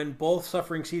Naquin both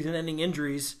suffering season-ending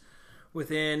injuries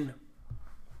within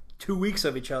 2 weeks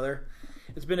of each other.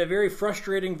 It's been a very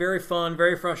frustrating, very fun,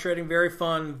 very frustrating, very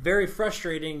fun, very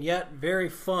frustrating, yet very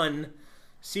fun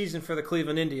season for the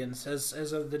Cleveland Indians. As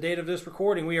of the date of this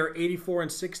recording, we are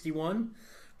 84-61,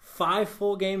 5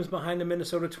 full games behind the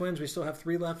Minnesota Twins. We still have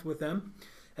 3 left with them.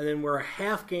 And then we're a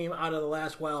half game out of the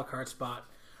last wild card spot.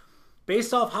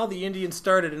 Based off how the Indians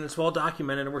started, and it's well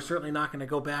documented, and we're certainly not going to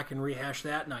go back and rehash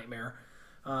that nightmare,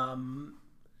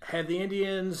 have the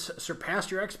Indians surpassed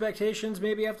your expectations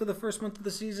maybe after the first month of the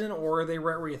season, or are they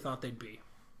right where you thought they'd be?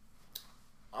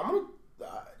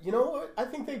 You know what? I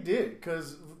think they did,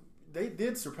 because they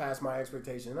did surpass my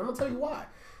expectations. And I'm going to tell you why.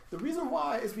 The reason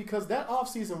why is because that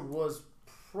offseason was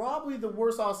probably the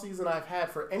worst offseason I've had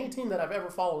for any team that I've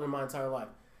ever followed in my entire life.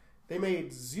 They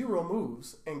made 0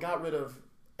 moves and got rid of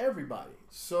everybody.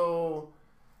 So,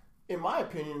 in my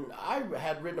opinion, I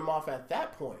had written them off at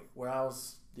that point where I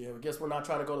was... I guess we're not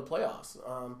trying to go to the playoffs.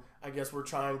 I guess we're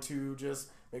trying to just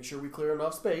make sure we clear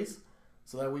enough space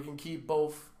so that we can keep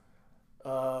both,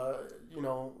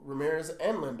 Ramirez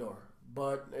and Lindor.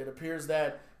 But it appears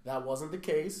that wasn't the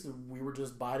case. We were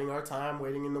just biding our time,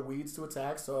 waiting in the weeds to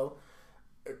attack. So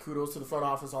kudos to the front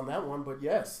office on that one. But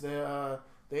yes,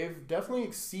 they've definitely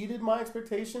exceeded my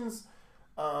expectations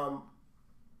for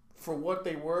what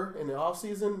they were in the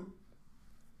offseason.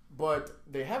 but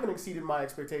they haven't exceeded my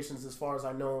expectations as far as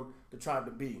I know the Tribe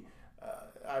to be.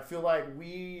 I feel like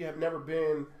we have never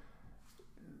been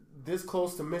this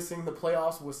close to missing the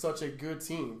playoffs with such a good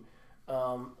team.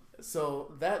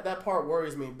 So that part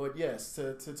worries me. But yes,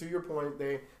 to your point,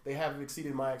 they have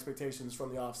exceeded my expectations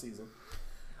from the offseason.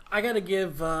 I got to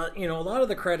give, a lot of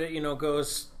the credit,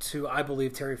 goes to, I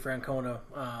believe, Terry Francona.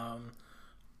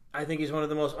 I think he's one of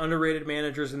the most underrated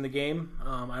managers in the game.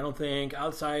 I don't think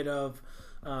outside of,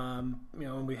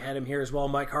 we had him here as well,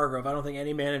 Mike Hargrove, I don't think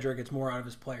any manager gets more out of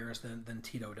his players than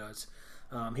Tito does.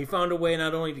 He found a way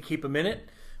not only to keep them in it,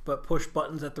 but push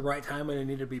buttons at the right time when they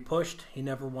needed to be pushed. He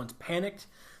never once panicked.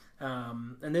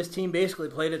 And this team basically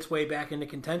played its way back into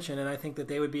contention, and I think that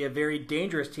they would be a very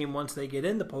dangerous team once they get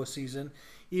in the postseason,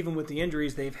 even with the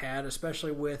injuries they've had,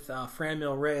 especially with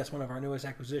Franmil Reyes, one of our newest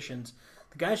acquisitions.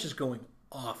 The guy's just going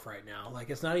off right now. Like,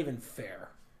 it's not even fair.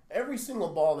 Every single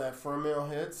ball that Franmil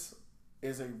hits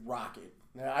is a rocket.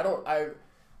 Now,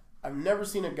 I've never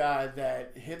seen a guy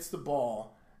that hits the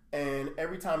ball, and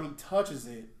every time he touches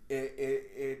it,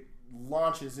 it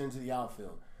launches into the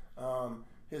outfield.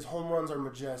 His home runs are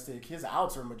majestic. His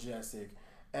outs are majestic.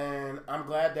 And I'm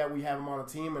glad that we have him on a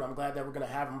team, and I'm glad that we're going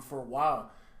to have him for a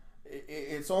while.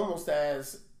 It's almost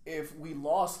as if we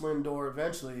lost Lindor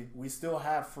eventually, we still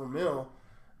have Franmil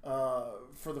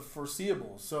for the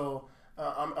foreseeable. So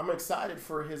I'm excited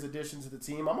for his addition to the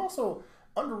team. I'm also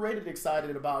underrated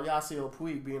excited about Yasiel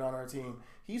Puig being on our team.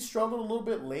 He's struggled a little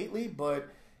bit lately, but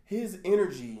his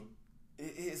energy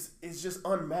is just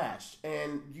unmatched.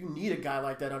 And you need a guy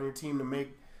like that on your team to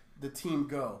make the team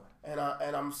go. And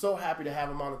I'm so happy to have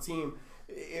him on the team.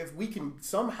 If we can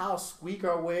somehow squeak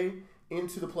our way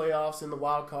into the playoffs in the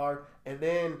wild card and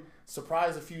then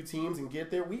surprise a few teams and get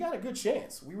there, we got a good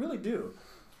chance. We really do.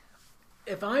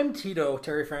 If I'm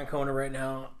Terry Francona right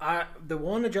now, the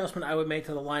one adjustment I would make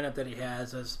to the lineup that he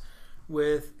has is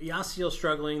with Yasiel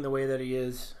struggling the way that he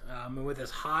is, and with as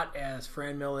hot as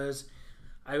Franmil is,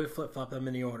 I would flip-flop them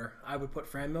in the order. I would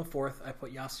put Franmil 4th. I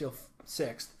put Yasiel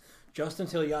 6th. Just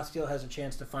until Yasiel has a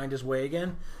chance to find his way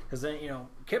again. Because then,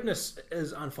 Kipnis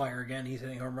is on fire again. He's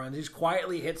hitting home runs. He's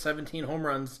quietly hit 17 home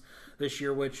runs this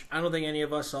year, which I don't think any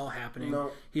of us saw happening.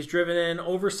 No. He's driven in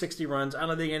over 60 runs. I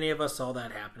don't think any of us saw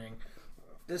that happening.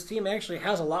 This team actually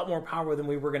has a lot more power than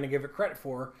we were going to give it credit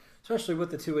for, especially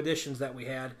with the 2 additions that we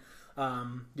had.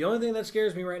 The only thing that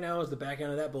scares me right now is the back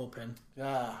end of that bullpen.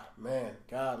 Ah, man,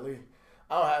 godly.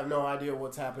 I have no idea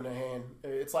what's happened to Han.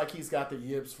 It's like he's got the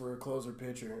yips for a closer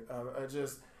pitcher.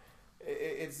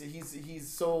 He's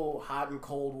so hot and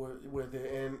cold with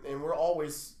it, and we're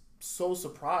always so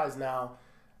surprised now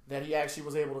that he actually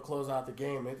was able to close out the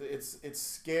game. It's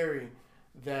scary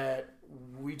that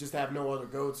we just have no other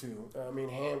go-to. I mean,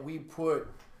 Han, we put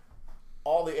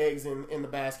all the eggs in the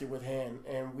basket with Han,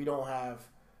 and we don't have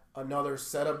another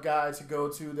setup guy to go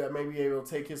to that may be able to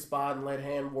take his spot and let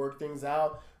Han work things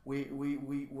out.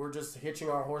 We're just hitching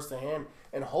our horse to Han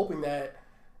and hoping that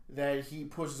he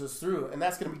pushes us through. And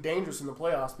that's going to be dangerous in the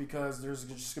playoffs because there's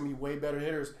just going to be way better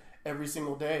hitters every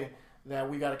single day that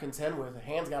we got to contend with.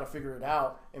 Han's got to figure it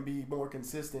out and be more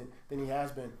consistent than he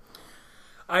has been.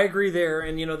 I agree there.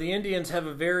 And, the Indians have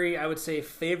a very, I would say,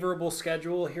 favorable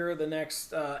schedule here the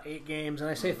next 8 games. And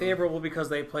I say favorable because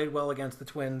they played well against the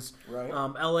Twins. Right.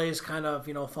 LA's kind of,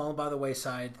 fallen by the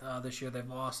wayside this year. They've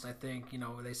lost, I think,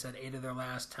 they said 8 of their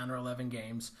last 10 or 11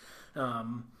 games.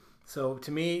 So,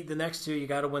 to me, the next 2, you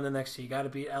got to win the next 2. You got to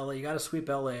beat LA. You got to sweep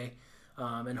LA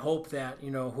and hope that,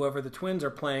 whoever the Twins are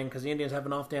playing, because the Indians have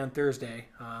an off day on Thursday,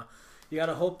 you got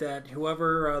to hope that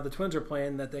whoever the Twins are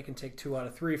playing, that they can take 2 out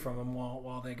of 3 from them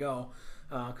while they go.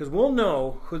 Because we'll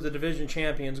know who the division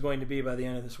champion is going to be by the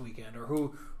end of this weekend, or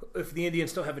who, if the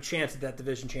Indians still have a chance at that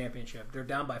division championship. They're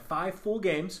down by 5 full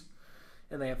games,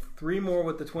 and they have 3 more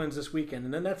with the Twins this weekend,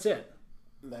 and then that's it.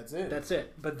 That's it. That's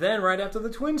it. But then right after the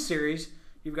Twins series,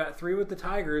 you've got 3 with the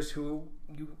Tigers, who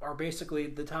you are basically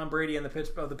the Tom Brady and the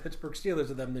Pittsburgh Steelers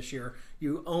of them this year.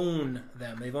 You own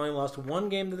them. They've only lost 1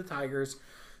 game to the Tigers.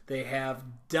 They have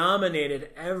dominated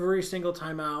every single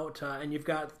time out, and you've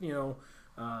got 2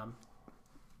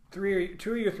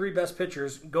 of your 3 best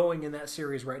pitchers going in that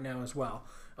series right now as well,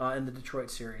 in the Detroit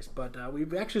series. But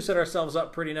we've actually set ourselves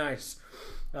up pretty nice.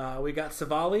 We got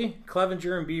Savali,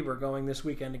 Clevenger, and Bieber going this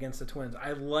weekend against the Twins.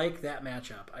 I like that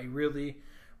matchup. I really,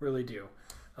 really do.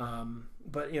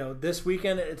 But this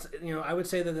weekend, it's I would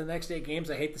say that the next 8 games,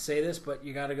 I hate to say this, but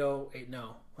you got to go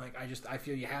 8-0. Like I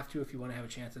feel you have to if you want to have a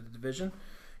chance at the division.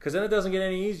 Because then it doesn't get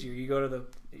any easier. You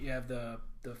have the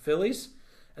Phillies,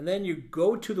 And then you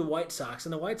go to the White Sox,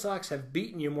 and the White Sox have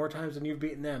beaten you more times than you've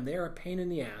beaten them. They are a pain in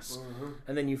the ass. Mm-hmm.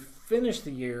 And then you finish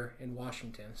the year in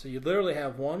Washington. So you literally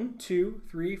have 1, 2,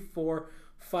 3, 4,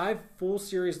 5 full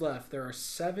series left. There are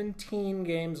 17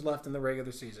 games left in the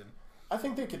regular season. I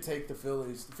think they could take the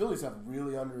Phillies. The Phillies have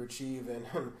really underachieved,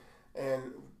 and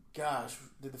gosh,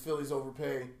 did the Phillies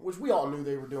overpay? Which we all knew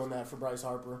they were doing that for Bryce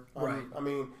Harper. Right. I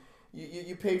mean,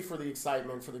 you paid for the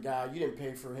excitement for the guy. You didn't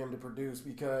pay for him to produce,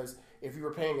 because if you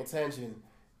were paying attention,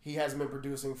 he hasn't been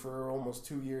producing for almost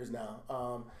 2 years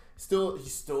now.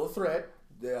 He's still a threat.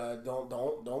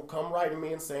 Don't come writing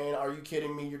me and saying, "Are you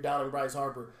kidding me? You're down in Bryce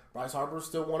Harper." Bryce Harper is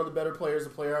still one of the better players to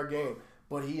play our game,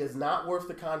 but he is not worth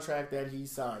the contract that he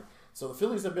signed. So the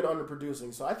Phillies have been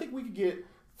underproducing. So I think we could get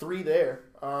 3 there.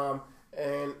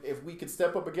 And if we could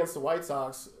step up against the White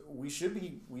Sox, we should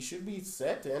be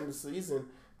set to end the season.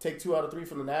 Take 2 out of 3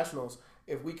 from the Nationals.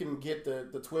 If we can get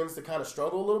the Twins to kind of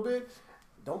struggle a little bit,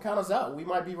 don't count us out. We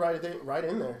might be right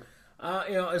in there.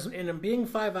 In being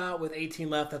 5 out with 18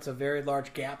 left, that's a very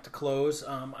large gap to close.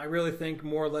 I really think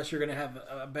more or less you're going to have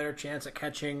a better chance at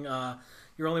catching.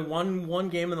 You're only one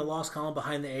game in the loss column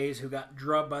behind the A's, who got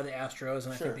drubbed by the Astros,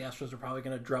 and I think the Astros are probably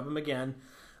going to drub them again.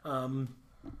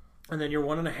 And then you're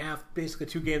 1.5, basically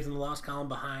 2 games in the loss column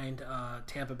behind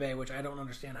Tampa Bay, which I don't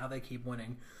understand how they keep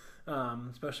winning,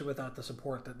 especially without the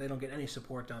support. That they don't get any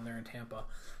support down there in Tampa.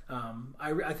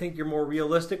 I think your more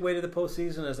realistic way to the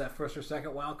postseason is that first or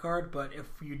second wild card. But if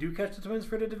you do catch the Twins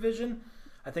for the division,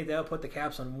 I think that'll put the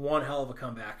Caps on one hell of a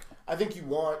comeback. I think you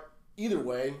want either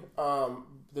way.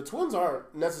 The Twins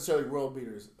aren't necessarily world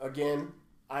beaters. Again,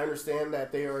 I understand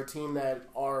that they are a team that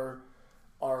are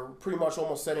pretty much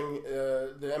almost setting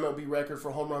the MLB record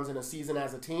for home runs in a season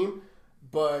as a team,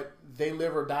 but they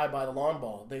live or die by the long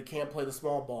ball. They can't play the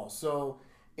small ball. So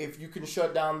if you can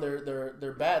shut down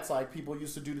their bats like people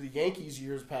used to do to the Yankees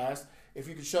years past, if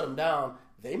you can shut them down,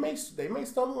 they may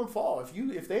stumble and fall.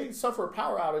 If they suffer a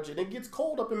power outage and it gets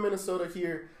cold up in Minnesota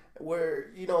here, where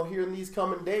here in these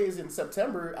coming days in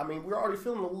September, I mean, we're already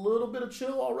feeling a little bit of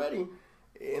chill already.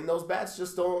 And those bats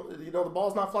just don't, the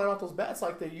ball's not flying off those bats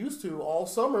like they used to all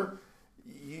summer.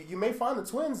 You may find the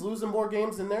Twins losing more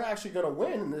games than they're actually going to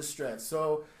win in this stretch.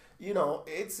 So,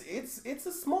 it's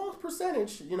a small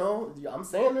percentage. I'm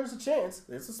saying there's a chance.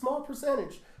 It's a small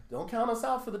percentage. Don't count us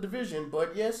out for the division.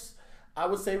 But, yes, I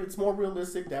would say it's more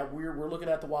realistic that we're looking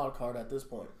at the wild card at this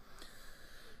point.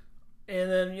 And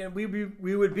then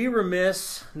we would be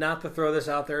remiss not to throw this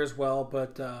out there as well,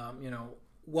 but,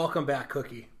 welcome back,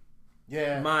 Cookie.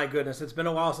 Yeah. My goodness, it's been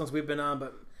a while since we've been on,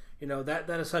 but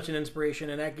that is such an inspiration,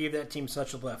 and that gave that team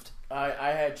such a lift.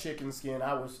 I had chicken skin.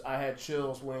 I had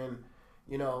chills when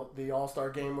the All-Star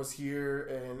game was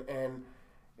here, and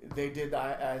they did.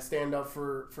 I stand up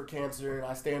for cancer, and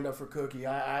I stand up for Cookie.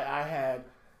 I had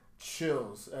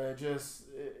chills.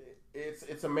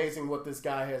 It's amazing what this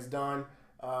guy has done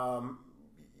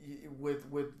with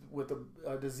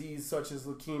a disease such as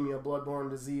leukemia, bloodborne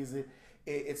disease.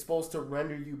 It's supposed to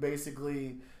render you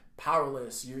basically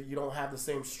powerless. You don't have the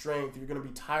same strength. You're going to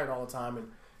be tired all the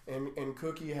time. And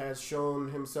Cookie has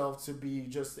shown himself to be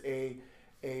just a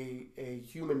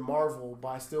human marvel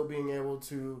by still being able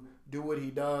to do what he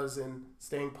does and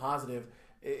staying positive.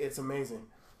 It's amazing.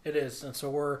 It is. And so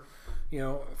we're,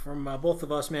 from both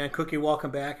of us, man, Cookie, welcome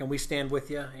back, and we stand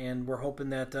with you, and we're hoping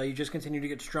that you just continue to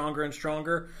get stronger and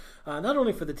stronger, not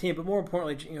only for the team, but more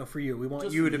importantly, for you. We want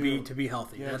just you to be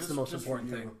healthy. Yeah, that's the most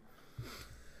important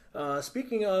thing.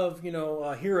 Speaking of,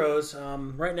 heroes,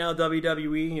 right now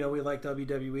WWE, we like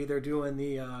WWE. They're doing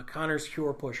the Connor's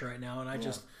Cure push right now, and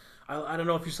I don't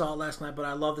know if you saw it last night, but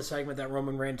I love the segment that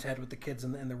Roman Reigns had with the kids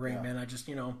in the ring, man. I just,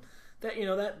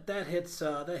 that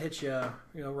hits you,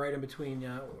 right in between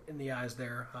in the eyes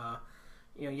there.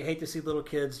 You hate to see little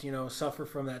kids, suffer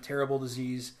from that terrible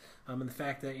disease, and the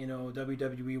fact that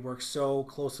WWE works so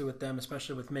closely with them,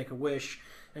 especially with Make-A-Wish,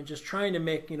 and just trying to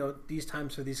make these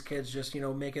times for these kids just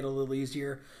make it a little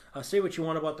easier. Say what you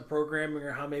want about the programming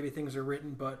or how maybe things are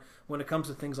written, but when it comes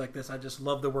to things like this, I just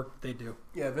love the work that they do.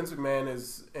 Yeah, Vince McMahon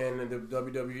and the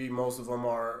WWE, most of them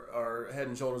are head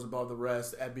and shoulders above the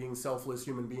rest at being selfless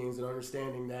human beings and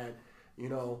understanding that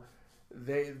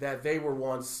they were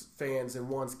once fans and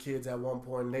once kids at one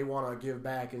point, and they want to give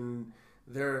back, and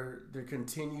their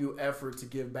continued effort to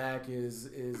give back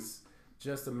is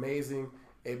just amazing.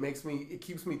 It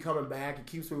keeps me coming back. It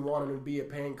keeps me wanting to be a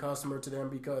paying customer to them,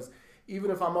 because even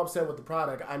if I'm upset with the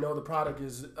product, I know the product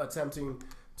is attempting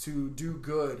to do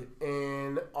good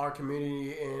in our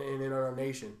community and in our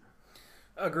nation.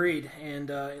 Agreed. And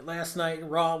last night,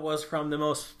 Raw was from it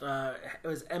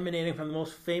was emanating from the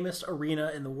most famous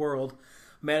arena in the world,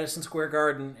 Madison Square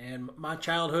Garden, and my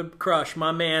childhood crush,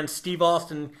 my man Steve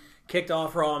Austin, kicked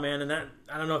off Raw, man. And that,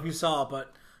 I don't know if you saw it,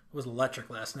 but it was electric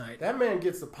last night. That man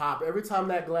gets the pop every time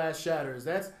that glass shatters.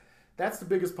 That's the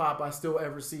biggest pop I still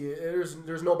ever see.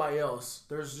 There's nobody else.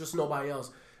 There's just nobody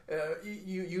else.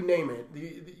 You name it.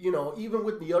 Even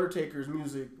with the Undertaker's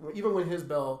music, even when his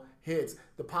bell hits,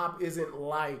 the pop isn't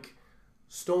like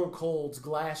Stone Cold's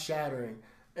glass shattering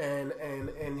and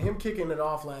him kicking it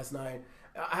off last night.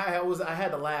 I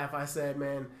had to laugh. I said,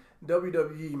 man,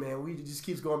 WWE, man, we just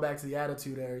keeps going back to the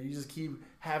Attitude Era. You just keep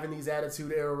having these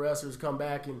Attitude Era wrestlers come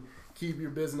back and keep your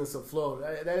business afloat.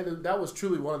 That was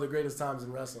truly one of the greatest times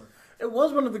in wrestling. It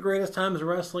was one of the greatest times in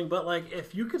wrestling, but like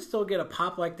if you could still get a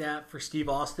pop like that for Steve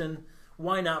Austin,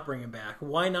 why not bring him back?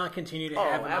 Why not continue to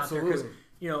have him absolutely. out there?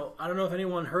 Because, I don't know if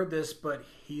anyone heard this, but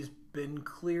he's been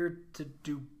cleared to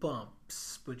do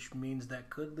bumps, which means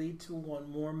that could lead to one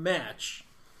more match.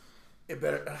 It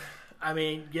better. I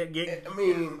mean,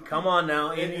 come on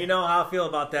now. You know how I feel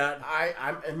about that.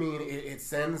 It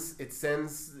sends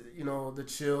the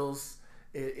chills.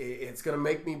 It's gonna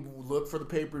make me look for the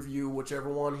pay-per-view, whichever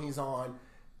one he's on.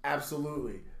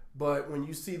 Absolutely. But when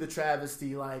you see the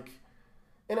travesty,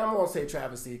 and I won't say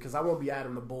travesty because I won't be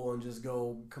Adam the Bull and just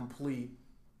go complete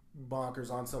bonkers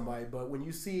on somebody. But when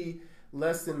you see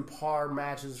less than par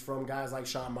matches from guys like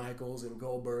Shawn Michaels and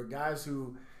Goldberg, guys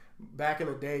who back in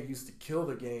the day used to kill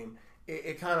the game,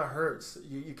 it kind of hurts.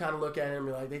 You kind of look at him and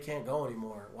you're like, they can't go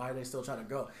anymore. Why are they still trying to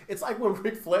go? It's like when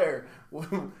Ric Flair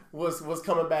was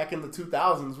coming back in the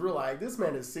 2000s. We're like, this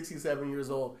man is 67 years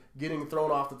old, getting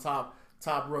thrown off the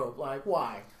top rope. Like,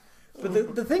 why?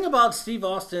 But the thing about Steve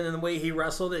Austin and the way he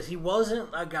wrestled is he wasn't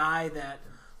a guy that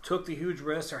took the huge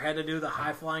risks or had to do the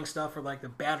high-flying stuff or like the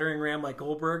battering ram like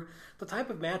Goldberg. The type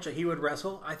of match that he would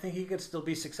wrestle, I think he could still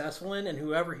be successful in, and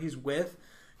whoever he's with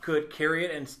could carry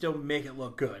it and still make it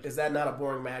look good. Is that not a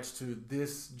boring match to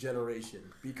this generation?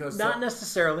 Because not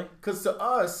necessarily. Because to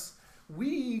us,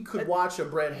 we could watch a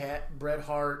Bret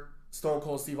Hart, Stone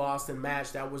Cold Steve Austin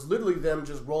match that was literally them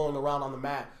just rolling around on the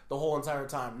mat the whole entire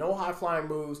time. No high-flying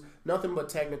moves, nothing but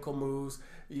technical moves.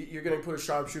 You're going to put a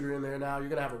sharpshooter in there now. You're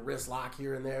going to have a wrist lock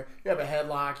here and there. You have a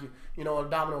headlock, a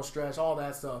abdominal stretch, all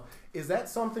that stuff. Is that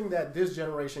something that this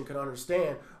generation could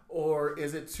understand? Or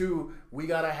is it we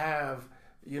got to have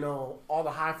all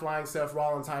the high-flying Seth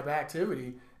Rollins type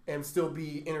activity and still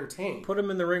be entertained? Put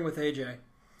him in the ring with AJ.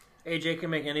 AJ can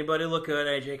make anybody look good.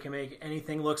 AJ can make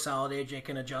anything look solid. AJ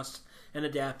can adjust and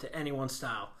adapt to anyone's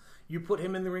style. You put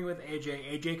him in the ring with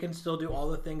AJ. AJ can still do all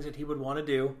the things that he would want to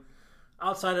do.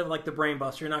 Outside of like the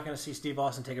brainbuster, you're not going to see Steve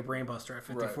Austin take a brainbuster at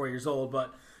 54 years old,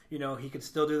 but he could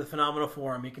still do the phenomenal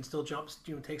form. He can still jump,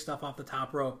 take stuff off the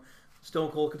top rope.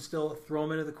 Stone Cold could still throw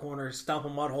him into the corner, stomp a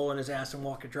mud hole in his ass, and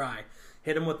walk it dry.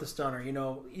 Hit him with the stunner.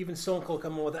 Even Stone Cold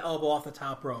coming with the elbow off the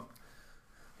top rope.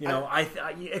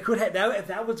 It could have that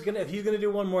if he's gonna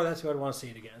do one more, that's who I'd want to see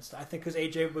it against. I think because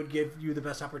AJ would give you the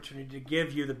best opportunity to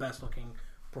give you the best looking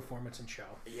performance and show.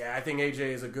 Yeah, I think AJ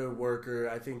is a good worker.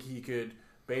 I think he could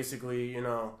basically,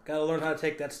 Gotta learn how to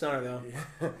take that stunner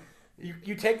though.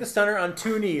 You take the stunner on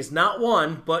two knees, not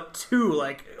one, but two.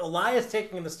 Like Elias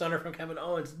taking the stunner from Kevin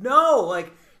Owens. No,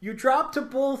 you drop to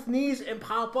both knees and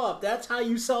pop up. That's how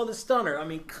you sell the stunner. I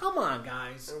mean, come on,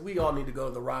 guys. We all need to go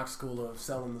to the Rock school of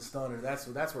selling the stunner. That's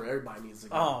where everybody needs to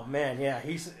go. Oh man, yeah.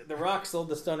 The Rock sold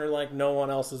the stunner like no one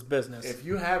else's business. If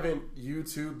you haven't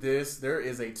YouTubed this, there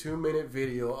is a 2-minute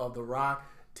video of the Rock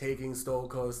taking Stone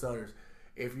Cold stunners.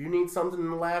 If you need something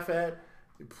to laugh at,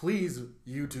 please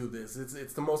YouTube this.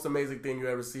 It's the most amazing thing you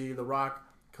ever see. The Rock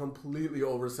completely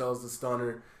oversells the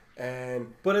stunner,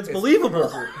 but it's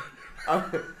believable.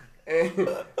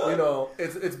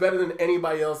 It's better than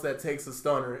anybody else that takes a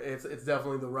stunner. It's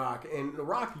definitely The Rock, and The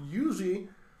Rock usually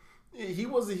he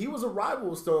was a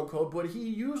rival of Stone Cold, but he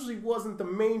usually wasn't the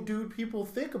main dude people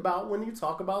think about when you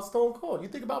talk about Stone Cold. You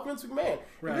think about Vince McMahon.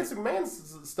 Right. Vince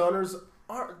McMahon's stunners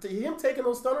him taking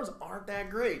those stunners aren't that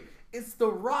great. It's The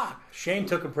Rock. Shane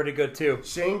took him pretty good too.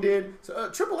 Shane did.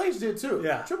 Triple H did too.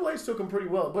 Yeah. Triple H took him pretty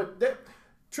well, but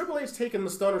Triple H taking the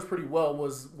stunners pretty well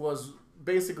was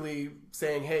basically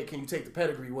saying, hey, can you take the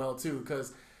pedigree well too?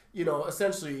 Because,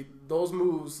 essentially those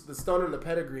moves, the stunner and the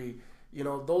pedigree,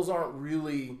 those aren't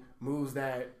really moves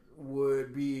that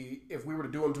would be, if we were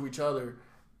to do them to each other,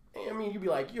 I mean, you'd be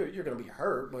like, you're going to be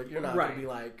hurt, but you're not going to be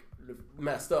like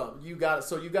messed up. You got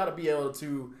to be able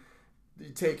to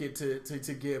take it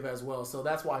to give as well. So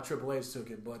that's why Triple H took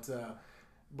it. But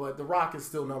The Rock is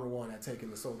still number one at taking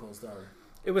the Stone Cold Stunner.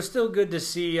 It was still good to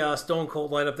see Stone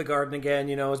Cold light up the Garden again.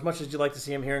 As much as you like to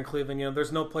see him here in Cleveland,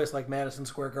 there's no place like Madison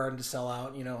Square Garden to sell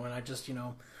out. And I just,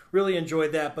 really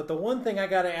enjoyed that. But the one thing I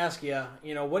got to ask you,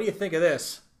 what do you think of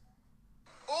this?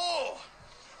 Oh,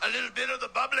 a little bit of the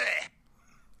bubbly.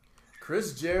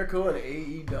 Chris Jericho and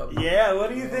AEW. Yeah, what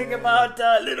do you think about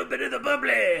a little bit of the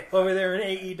bubbly over there in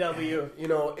AEW?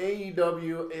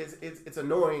 AEW it's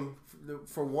annoying.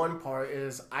 For one part,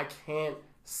 is I can't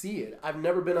see it. I've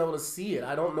never been able to see it.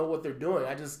 I don't know what they're doing.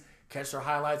 I just catch their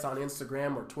highlights on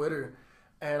Instagram or Twitter,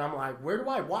 and I'm like, where do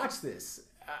I watch this?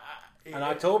 In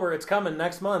October, it's coming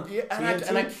next month. Yeah,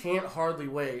 and I can't hardly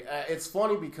wait. It's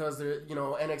funny because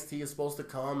NXT is supposed to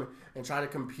come and try to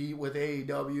compete with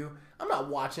AEW. I'm not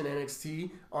watching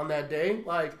NXT on that day.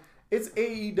 Like, it's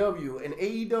AEW, and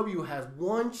AEW has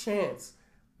one chance,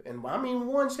 and I mean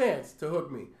one chance to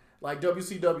hook me, like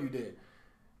WCW did.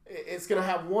 It's going to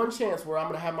have one chance where I'm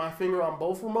going to have my finger on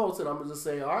both remotes, and I'm going to just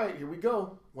say, all right, here we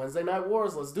go. Wednesday Night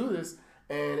Wars, let's do this.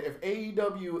 And if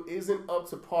AEW isn't up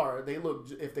to par, if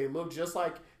they look just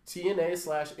like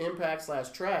TNA /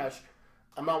 Impact / Trash,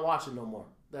 I'm not watching no more.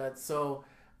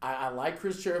 I like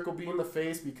Chris Jericho being the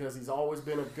face because he's always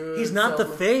been a good. He's not the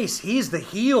face. He's the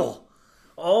heel.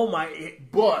 Oh my!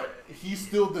 But he's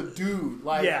still the dude.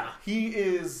 Like, yeah, he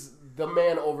is the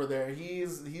man over there.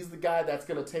 He's the guy that's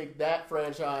gonna take that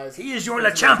franchise. He is your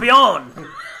Le Champion.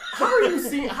 How are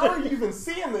you even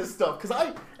seeing this stuff?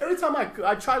 Because every time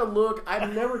I try to look,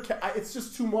 it's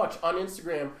just too much on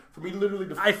Instagram for me literally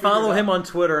to. I follow him on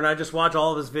Twitter and I just watch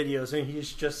all of his videos, and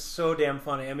he's just so damn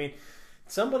funny. I mean,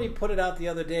 somebody put it out the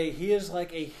other day. He is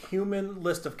like a human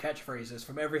list of catchphrases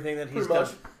from everything that he's done,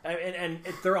 and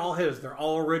they're all his. They're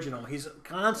all original. He's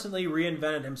constantly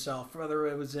reinvented himself, whether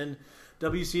it was in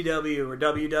WCW or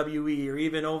WWE or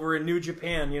even over in New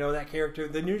Japan. That character,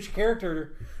 the New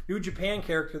Japan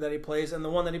character that he plays, and the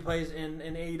one that he plays in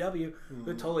AEW,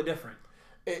 they're totally different.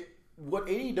 What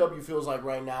AEW feels like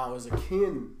right now is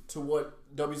akin to what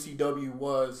WCW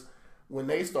was when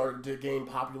they started to gain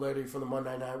popularity from the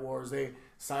Monday Night Wars. They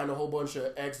signed a whole bunch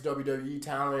of ex-WWE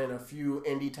talent and a few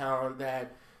indie talent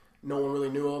that no one really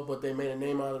knew of, but they made a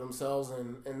name out of themselves,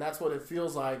 and that's what it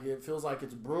feels like. It feels like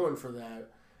it's brewing for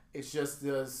that. It's just,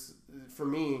 for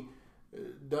me,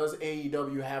 does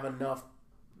AEW have enough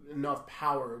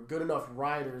power, good enough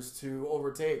riders to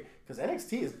overtake? Because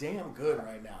NXT is damn good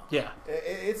right now. Yeah,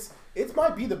 it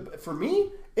might be for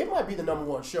me, it might be the number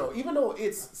one show, even though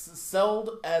it's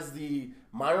sold as the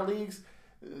minor leagues.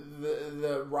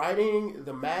 The writing,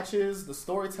 the matches, the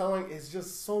storytelling is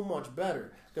just so much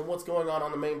better than what's going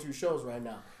on the main two shows right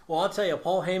now. Well, I'll tell you,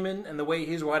 Paul Heyman and the way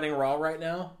he's writing Raw right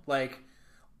now, like,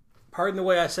 pardon the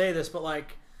way I say this, but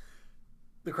like,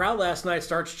 the crowd last night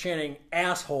starts chanting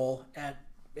 "asshole" at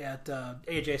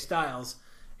AJ Styles,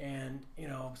 and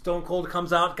Stone Cold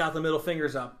comes out, got the middle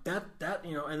fingers up. That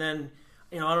and then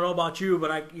I don't know about you,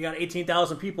 but you got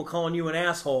 18,000 people calling you an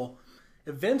asshole.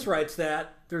 If Vince writes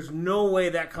that, there's no way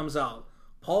that comes out.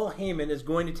 Paul Heyman is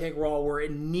going to take Raw where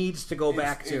it needs to go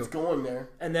back to. It's going there.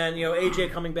 And then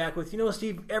AJ coming back with,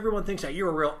 Steve, everyone thinks that you're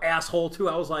a real asshole too.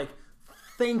 I was like,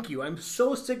 thank you. I'm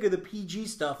so sick of the PG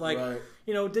stuff. Like, right.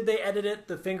 Did they edit it,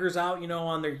 the fingers out,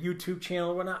 on their YouTube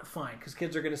channel? Well, not fine, because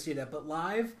kids are going to see that. But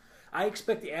live, I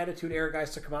expect the Attitude Era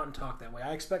guys to come out and talk that way.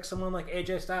 I expect someone like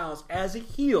AJ Styles, as a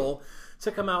heel,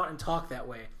 to come out and talk that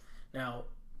way. Now,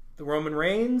 the Roman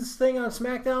Reigns thing on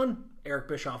SmackDown, Eric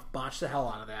Bischoff botched the hell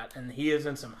out of that, and he is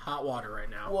in some hot water right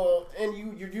now. Well,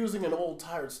 and you're using an old,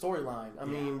 tired storyline. I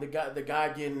mean, the guy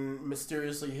getting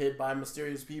mysteriously hit by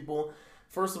mysterious people.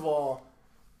 First of all...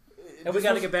 And we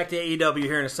got to get back to AEW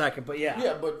here in a second, but yeah.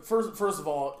 Yeah, but first of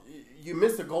all, you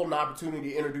missed a golden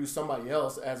opportunity to introduce somebody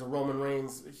else as a Roman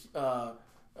Reigns, a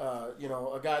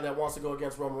guy that wants to go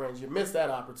against Roman Reigns. You missed that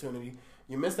opportunity.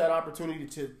 You missed that opportunity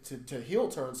to heel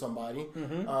turn somebody.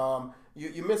 Mm-hmm.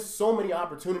 You missed so many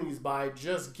opportunities by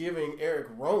just giving Eric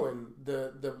Rowan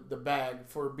the bag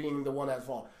for being the one that's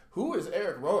fault. Who is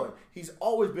Eric Rowan? He's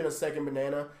always been a second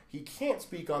banana. He can't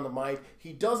speak on the mic.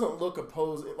 He doesn't look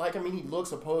opposing. He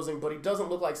looks opposing, but he doesn't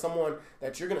look like someone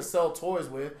that you're going to sell toys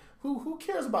with. Who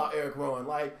cares about Eric Rowan?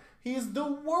 Like, he's the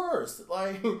worst.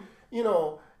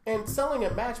 And selling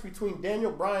a match between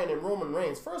Daniel Bryan and Roman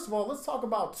Reigns. First of all, let's talk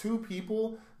about two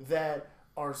people that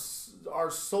are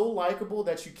so likable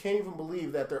that you can't even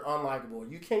believe that they're unlikable.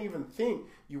 You can't even think.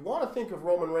 You want to think of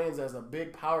Roman Reigns as a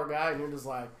big power guy, and you're just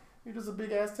like, you're just a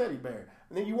big-ass teddy bear.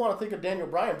 And then you want to think of Daniel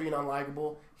Bryan being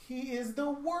unlikable. He is the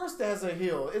worst as a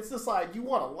heel. It's just like you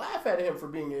want to laugh at him for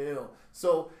being a heel.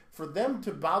 So for them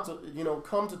to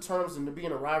come to terms and to be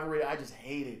in a rivalry, I just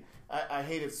hate it. I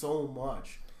hate it so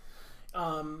much.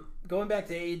 Going back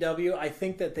to AEW, I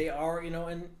think that they are,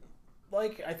 and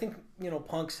like I think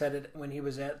Punk said it when he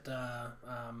was at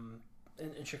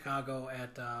in Chicago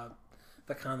at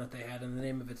the con that they had, and the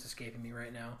name of it's escaping me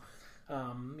right now.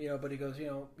 But he goes,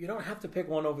 you don't have to pick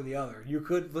one over the other. You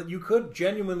could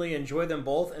genuinely enjoy them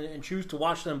both and choose to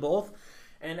watch them both.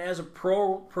 And as a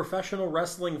professional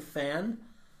wrestling fan,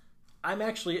 I'm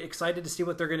actually excited to see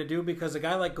what they're going to do, because a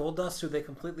guy like Goldust, who they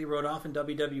completely wrote off in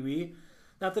WWE,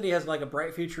 not that he has like a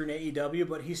bright future in AEW,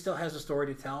 but he still has a story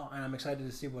to tell, and I'm excited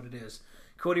to see what it is.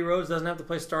 Cody Rhodes doesn't have to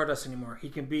play Stardust anymore. He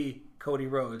can be Cody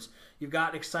Rhodes. You've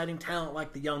got exciting talent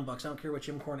like the Young Bucks. I don't care what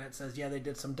Jim Cornette says. Yeah, they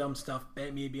did some dumb stuff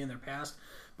maybe in their past,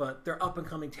 but they're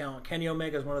up-and-coming talent. Kenny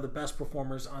Omega is one of the best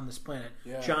performers on this planet.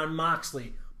 Yeah. Jon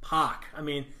Moxley, Pac. I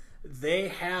mean, they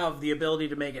have the ability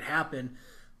to make it happen,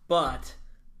 but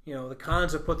the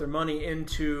Khans have put their money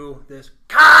into this.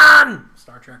 Khan!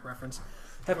 Star Trek reference.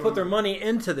 Have put their money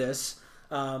into this,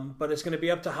 but it's going to be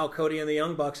up to how Cody and the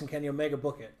Young Bucks and Kenny Omega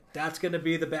book it. That's going to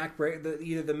be the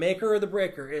either the maker or the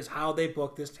breaker is how they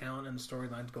book this talent and the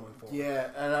storylines going forward. Yeah,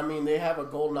 and I mean, they have a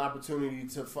golden opportunity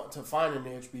to find a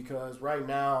niche, because right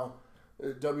now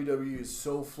WWE is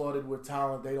so flooded with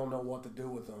talent, they don't know what to do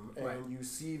with them. And right. You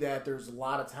see that there's a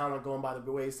lot of talent going by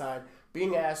the wayside,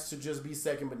 being asked to just be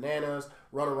second bananas,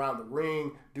 run around the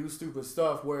ring, do stupid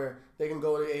stuff, where they can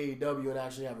go to AEW and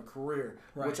actually have a career,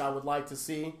 right. Which I would like to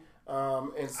see.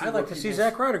 I'd like to see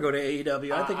Zack Ryder go to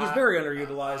AEW. I think he's very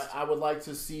underutilized. I would like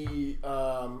to see,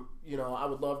 I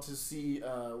would love to see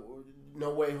No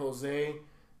Way Jose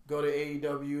go to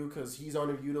AEW, because he's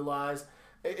underutilized.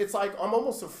 It's like, I'm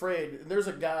almost afraid. There's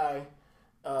a guy,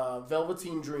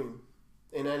 Velveteen Dream,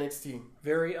 in NXT.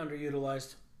 Very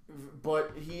underutilized.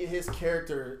 But his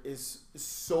character is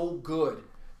so good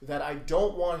that I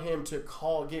don't want him to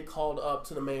get called up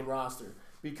to the main roster,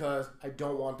 because I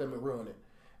don't want them to ruin it.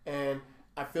 And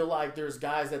I feel like there's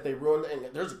guys that they ruined,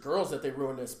 and there's girls that they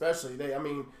ruined especially.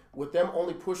 With them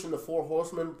only pushing the 4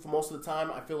 horsemen for most of the time,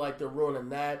 I feel like they're ruining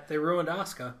that. They ruined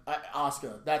Asuka.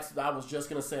 Asuka. I was just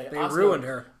going to say. They ruined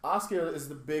her. Asuka is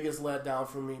the biggest letdown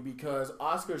for me, because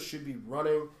Asuka should be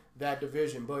running that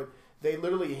division. But they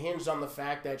literally hinged on the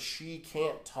fact that she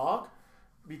can't talk,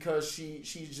 because she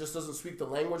just doesn't speak the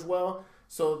language well.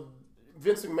 So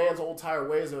Vince McMahon's old tired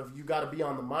ways of, you got to be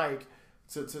on the mic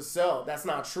to sell, that's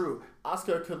not true.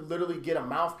 Asuka could literally get a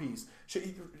mouthpiece.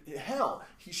 She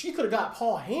could have got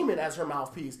Paul Heyman as her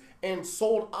mouthpiece and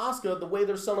sold Asuka the way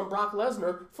they're selling Brock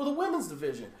Lesnar for the women's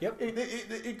division. Yep.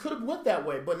 It could have went that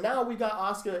way, but now we got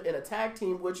Asuka in a tag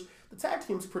team, which the tag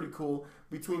team's pretty cool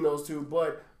between those two,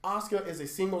 but Asuka is a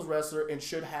singles wrestler and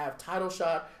should have title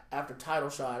shot after title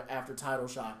shot after title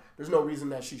shot. There's no reason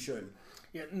that she shouldn't.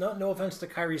 Yeah, no offense to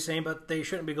Kairi Sane, but they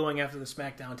shouldn't be going after the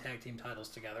SmackDown tag team titles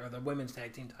together, or the women's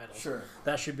tag team titles. Sure.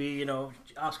 That should be,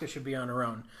 Asuka should be on her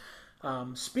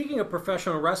own. Speaking of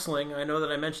professional wrestling, I know that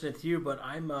I mentioned it to you, but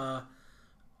I'm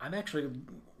actually,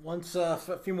 once a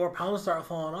few more pounds start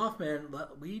falling off, man,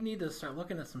 we need to start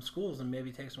looking at some schools and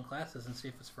maybe take some classes and see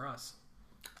if it's for us.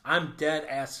 I'm dead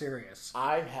ass serious.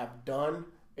 I have done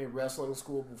a wrestling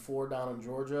school before down in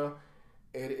Georgia.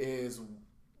 It is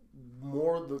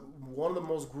one of the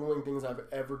most grueling things I've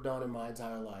ever done in my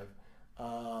entire life,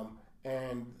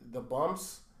 and the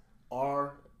bumps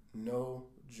are no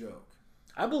joke.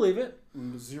 I believe it.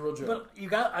 Zero joke. But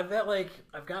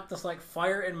I've got this like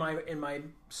fire in my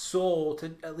soul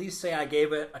to at least say I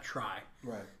gave it a try,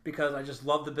 right? Because I just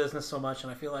love the business so much,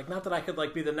 and I feel like, not that I could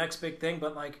like be the next big thing,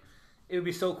 but like it would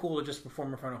be so cool to just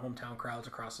perform in front of hometown crowds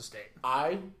across the state.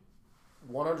 I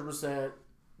 100%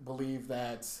 believe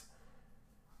that.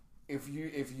 If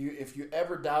you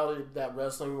ever doubted that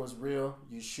wrestling was real,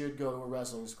 you should go to a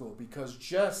wrestling school, because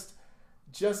just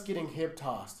getting hip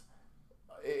tossed,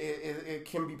 it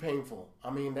can be painful. I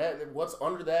mean, that what's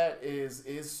under that is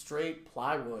straight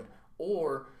plywood,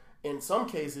 or in some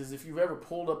cases, if you've ever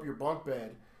pulled up your bunk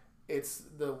bed, it's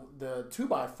the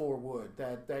 2x4 wood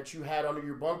that you had under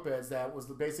your bunk beds that was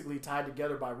basically tied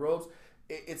together by ropes.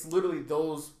 It's literally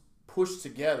those pushed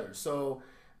together. So.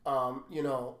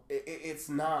 It's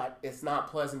not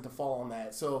pleasant to fall on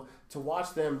that. So to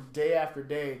watch them day after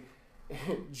day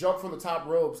jump from the top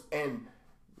ropes and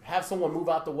have someone move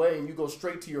out the way and you go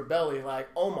straight to your belly, like,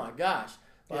 oh my gosh,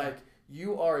 like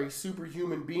you are a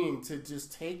superhuman being to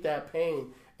just take that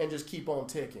pain and just keep on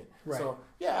ticking. Right. So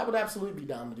yeah, I would absolutely be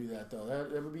down to do that though.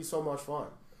 That would be so much fun.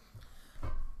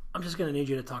 I'm just gonna need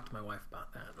you to talk to my wife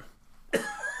about that.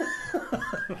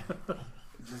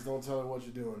 Just don't tell her what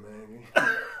you're doing, man.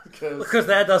 Because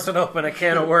that doesn't open a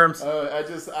can of worms.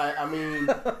 I mean,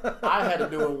 I had to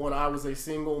do it when I was a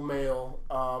single male,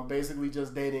 basically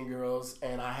just dating girls,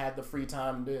 and I had the free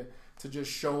time to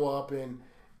just show up and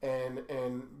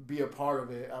be a part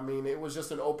of it. I mean, it was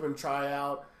just an open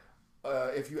tryout.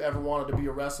 if you ever wanted to be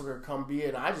a wrestler, come be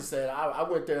it. And I just said, I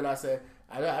went there and I said,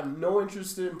 I have no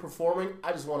interest in performing.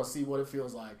 I just want to see what it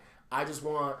feels like. I just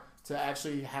want to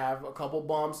actually have a couple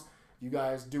bumps. You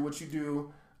guys do what you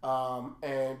do,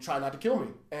 and try not to kill me.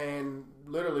 And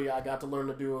literally, I got to learn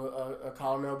to do a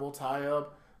collar and elbow tie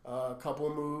up, a couple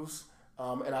of moves,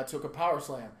 and I took a power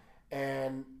slam.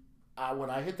 And when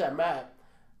I hit that mat,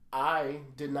 I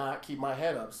did not keep my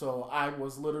head up. So I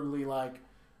was literally like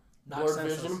blurred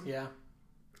vision. Yeah.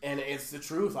 And it's the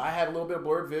truth. I had a little bit of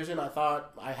blurred vision. I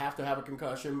thought I have to have a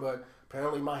concussion, but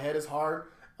apparently my head is hard,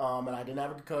 and I didn't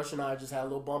have a concussion. I just had a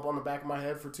little bump on the back of my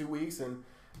head for 2 weeks. And,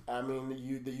 I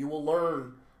mean, you will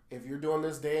learn if you're doing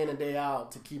this day in and day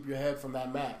out to keep your head from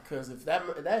that mat. Because if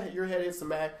that your head hits the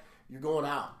mat, you're going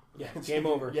out. Yeah, game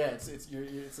over. Yeah,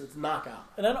 it's knockout.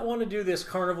 And I don't want to do this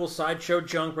carnival sideshow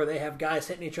junk where they have guys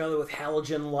hitting each other with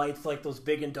halogen lights, like those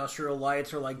big industrial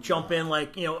lights, or like jump in,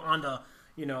 like, onto,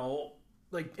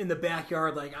 like in the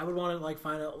backyard. Like, I would want to like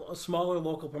find a smaller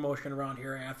local promotion around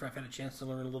here after I've had a chance to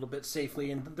learn a little bit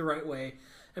safely and the right way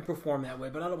and perform that way.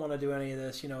 But I don't want to do any of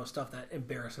this, stuff that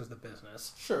embarrasses the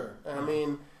business. Sure. I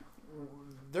mean,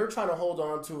 they're trying to hold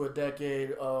on to a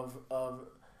decade of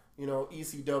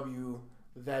ECW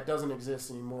that doesn't exist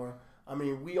anymore. I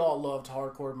mean, we all loved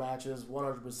hardcore matches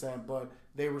 100%, but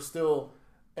they were still,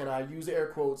 and I use air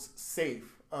quotes, safe.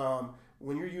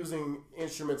 When you're using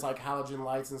instruments like halogen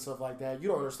lights and stuff like that, you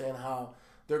don't understand how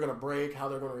they're going to break, how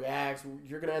they're going to react.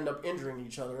 You're going to end up injuring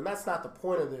each other, and that's not the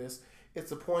point of this. It's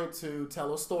the point to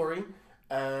tell a story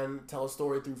and tell a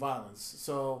story through violence.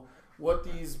 So what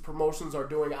these promotions are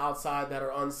doing outside that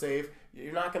are unsafe,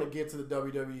 you're not going to get to the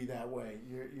WWE that way.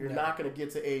 You're not going to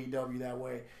get to AEW that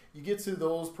way. You get to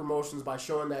those promotions by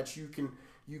showing that you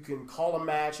can call a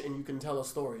match and you can tell a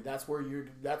story. That's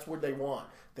what they want.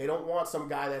 They don't want some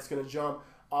guy that's going to jump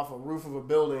off a roof of a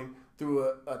building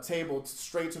through a table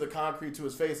straight to the concrete to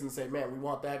his face and say, "Man, we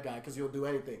want that guy because he'll do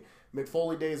anything." Mick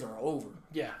Foley days are over.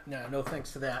 Yeah, no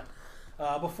thanks to that.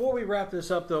 Before we wrap this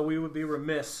up, though, we would be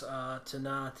remiss to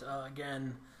not,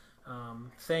 again,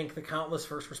 thank the countless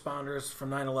first responders from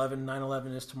 9/11.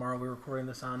 9/11 is tomorrow. We're recording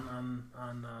this on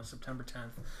September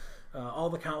 10th. All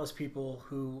the countless people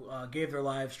who gave their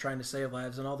lives trying to save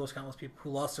lives, and all those countless people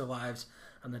who lost their lives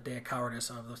on the day of cowardice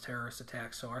of those terrorist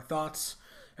attacks. So our thoughts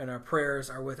and our prayers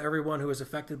are with everyone who is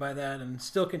affected by that and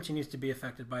still continues to be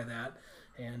affected by that.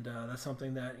 And that's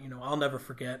something that, I'll never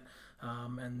forget.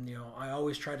 I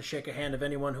always try to shake a hand of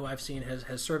anyone who I've seen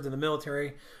has served in the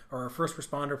military or a first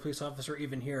responder, police officer,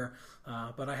 even here.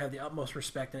 But I have the utmost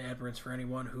respect and admirance for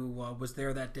anyone who was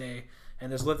there that day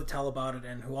and has lived to tell about it,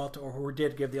 and who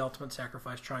did give the ultimate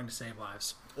sacrifice trying to save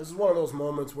lives. This is one of those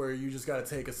moments where you just got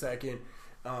to take a second.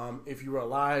 If you were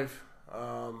alive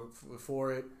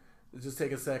for it, just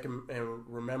take a second and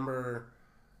remember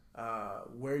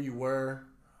where you were,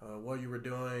 what you were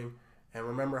doing, and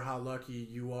remember how lucky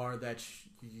you are that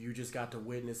you just got to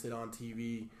witness it on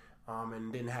TV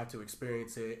and didn't have to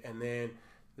experience it. And then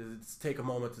take a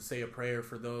moment to say a prayer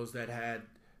for those that had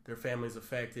their families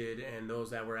affected and those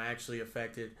that were actually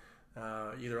affected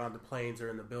either on the planes or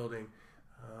in the building.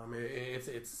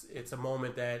 It's a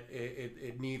moment that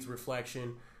it needs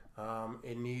reflection.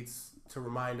 It needs to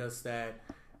remind us that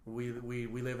we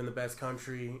live in the best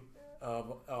country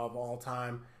of all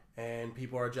time, and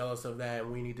people are jealous of that,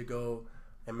 and we need to go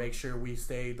and make sure we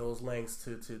stay those lengths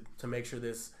to make sure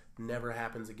this never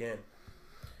happens again.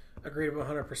 Agreed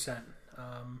 100%.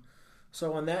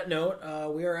 So on that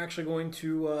note, we are actually going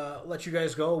to let you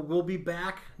guys go. We'll be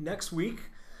back next week.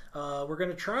 We're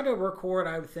going to try to record,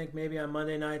 I would think, maybe on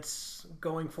Monday nights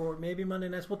going forward. Maybe Monday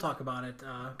nights. We'll talk about it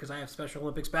because I have Special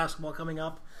Olympics basketball coming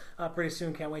up pretty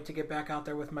soon. Can't wait to get back out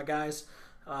there with my guys.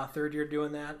 Third year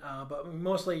doing that. But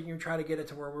mostly you try to get it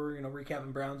to where we're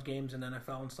recapping Browns games and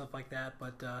NFL and stuff like that.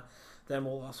 But then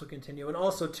we'll also continue. And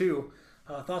also, too,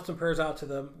 thoughts and prayers out to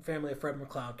the family of Fred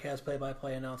McLeod. Cavs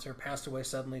play-by-play announcer passed away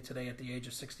suddenly today at the age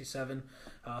of 67.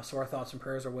 So our thoughts and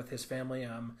prayers are with his family.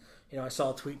 I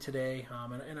saw a tweet today,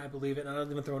 and I believe it. And I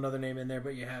don't even throw another name in there,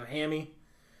 but you have Hammy,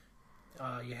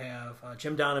 you have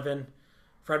Jim Donovan,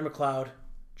 Fred McLeod,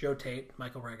 Joe Tate,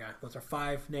 Michael Regai. Those are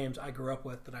 5 names I grew up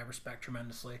with that I respect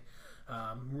tremendously.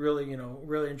 Really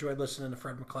enjoyed listening to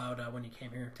Fred McLeod when he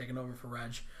came here, taking over for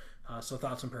Reg. So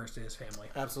thoughts and prayers to his family.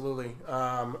 Absolutely.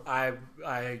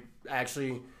 I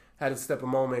actually had to step a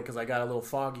moment because I got a little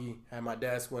foggy at my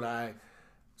desk when I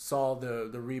saw the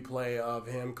replay of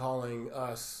him calling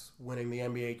us winning the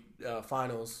NBA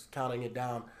Finals, counting it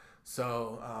down.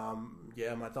 So,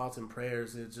 my thoughts and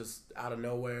prayers is just out of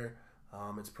nowhere.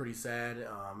 It's pretty sad,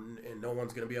 and no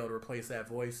one's going to be able to replace that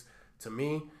voice to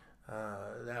me.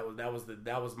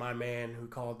 That was my man who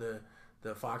called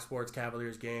the Fox Sports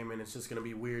Cavaliers game, and it's just going to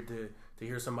be weird to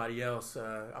hear somebody else.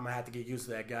 I'm going to have to get used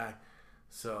to that guy.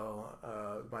 So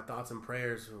my thoughts and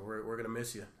prayers, we're going to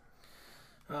miss you.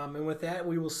 And with that,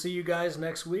 we will see you guys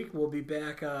next week. We'll be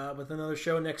back with another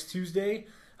show next Tuesday.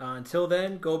 Until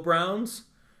then, go Browns,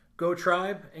 go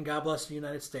Tribe, and God bless the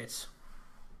United States.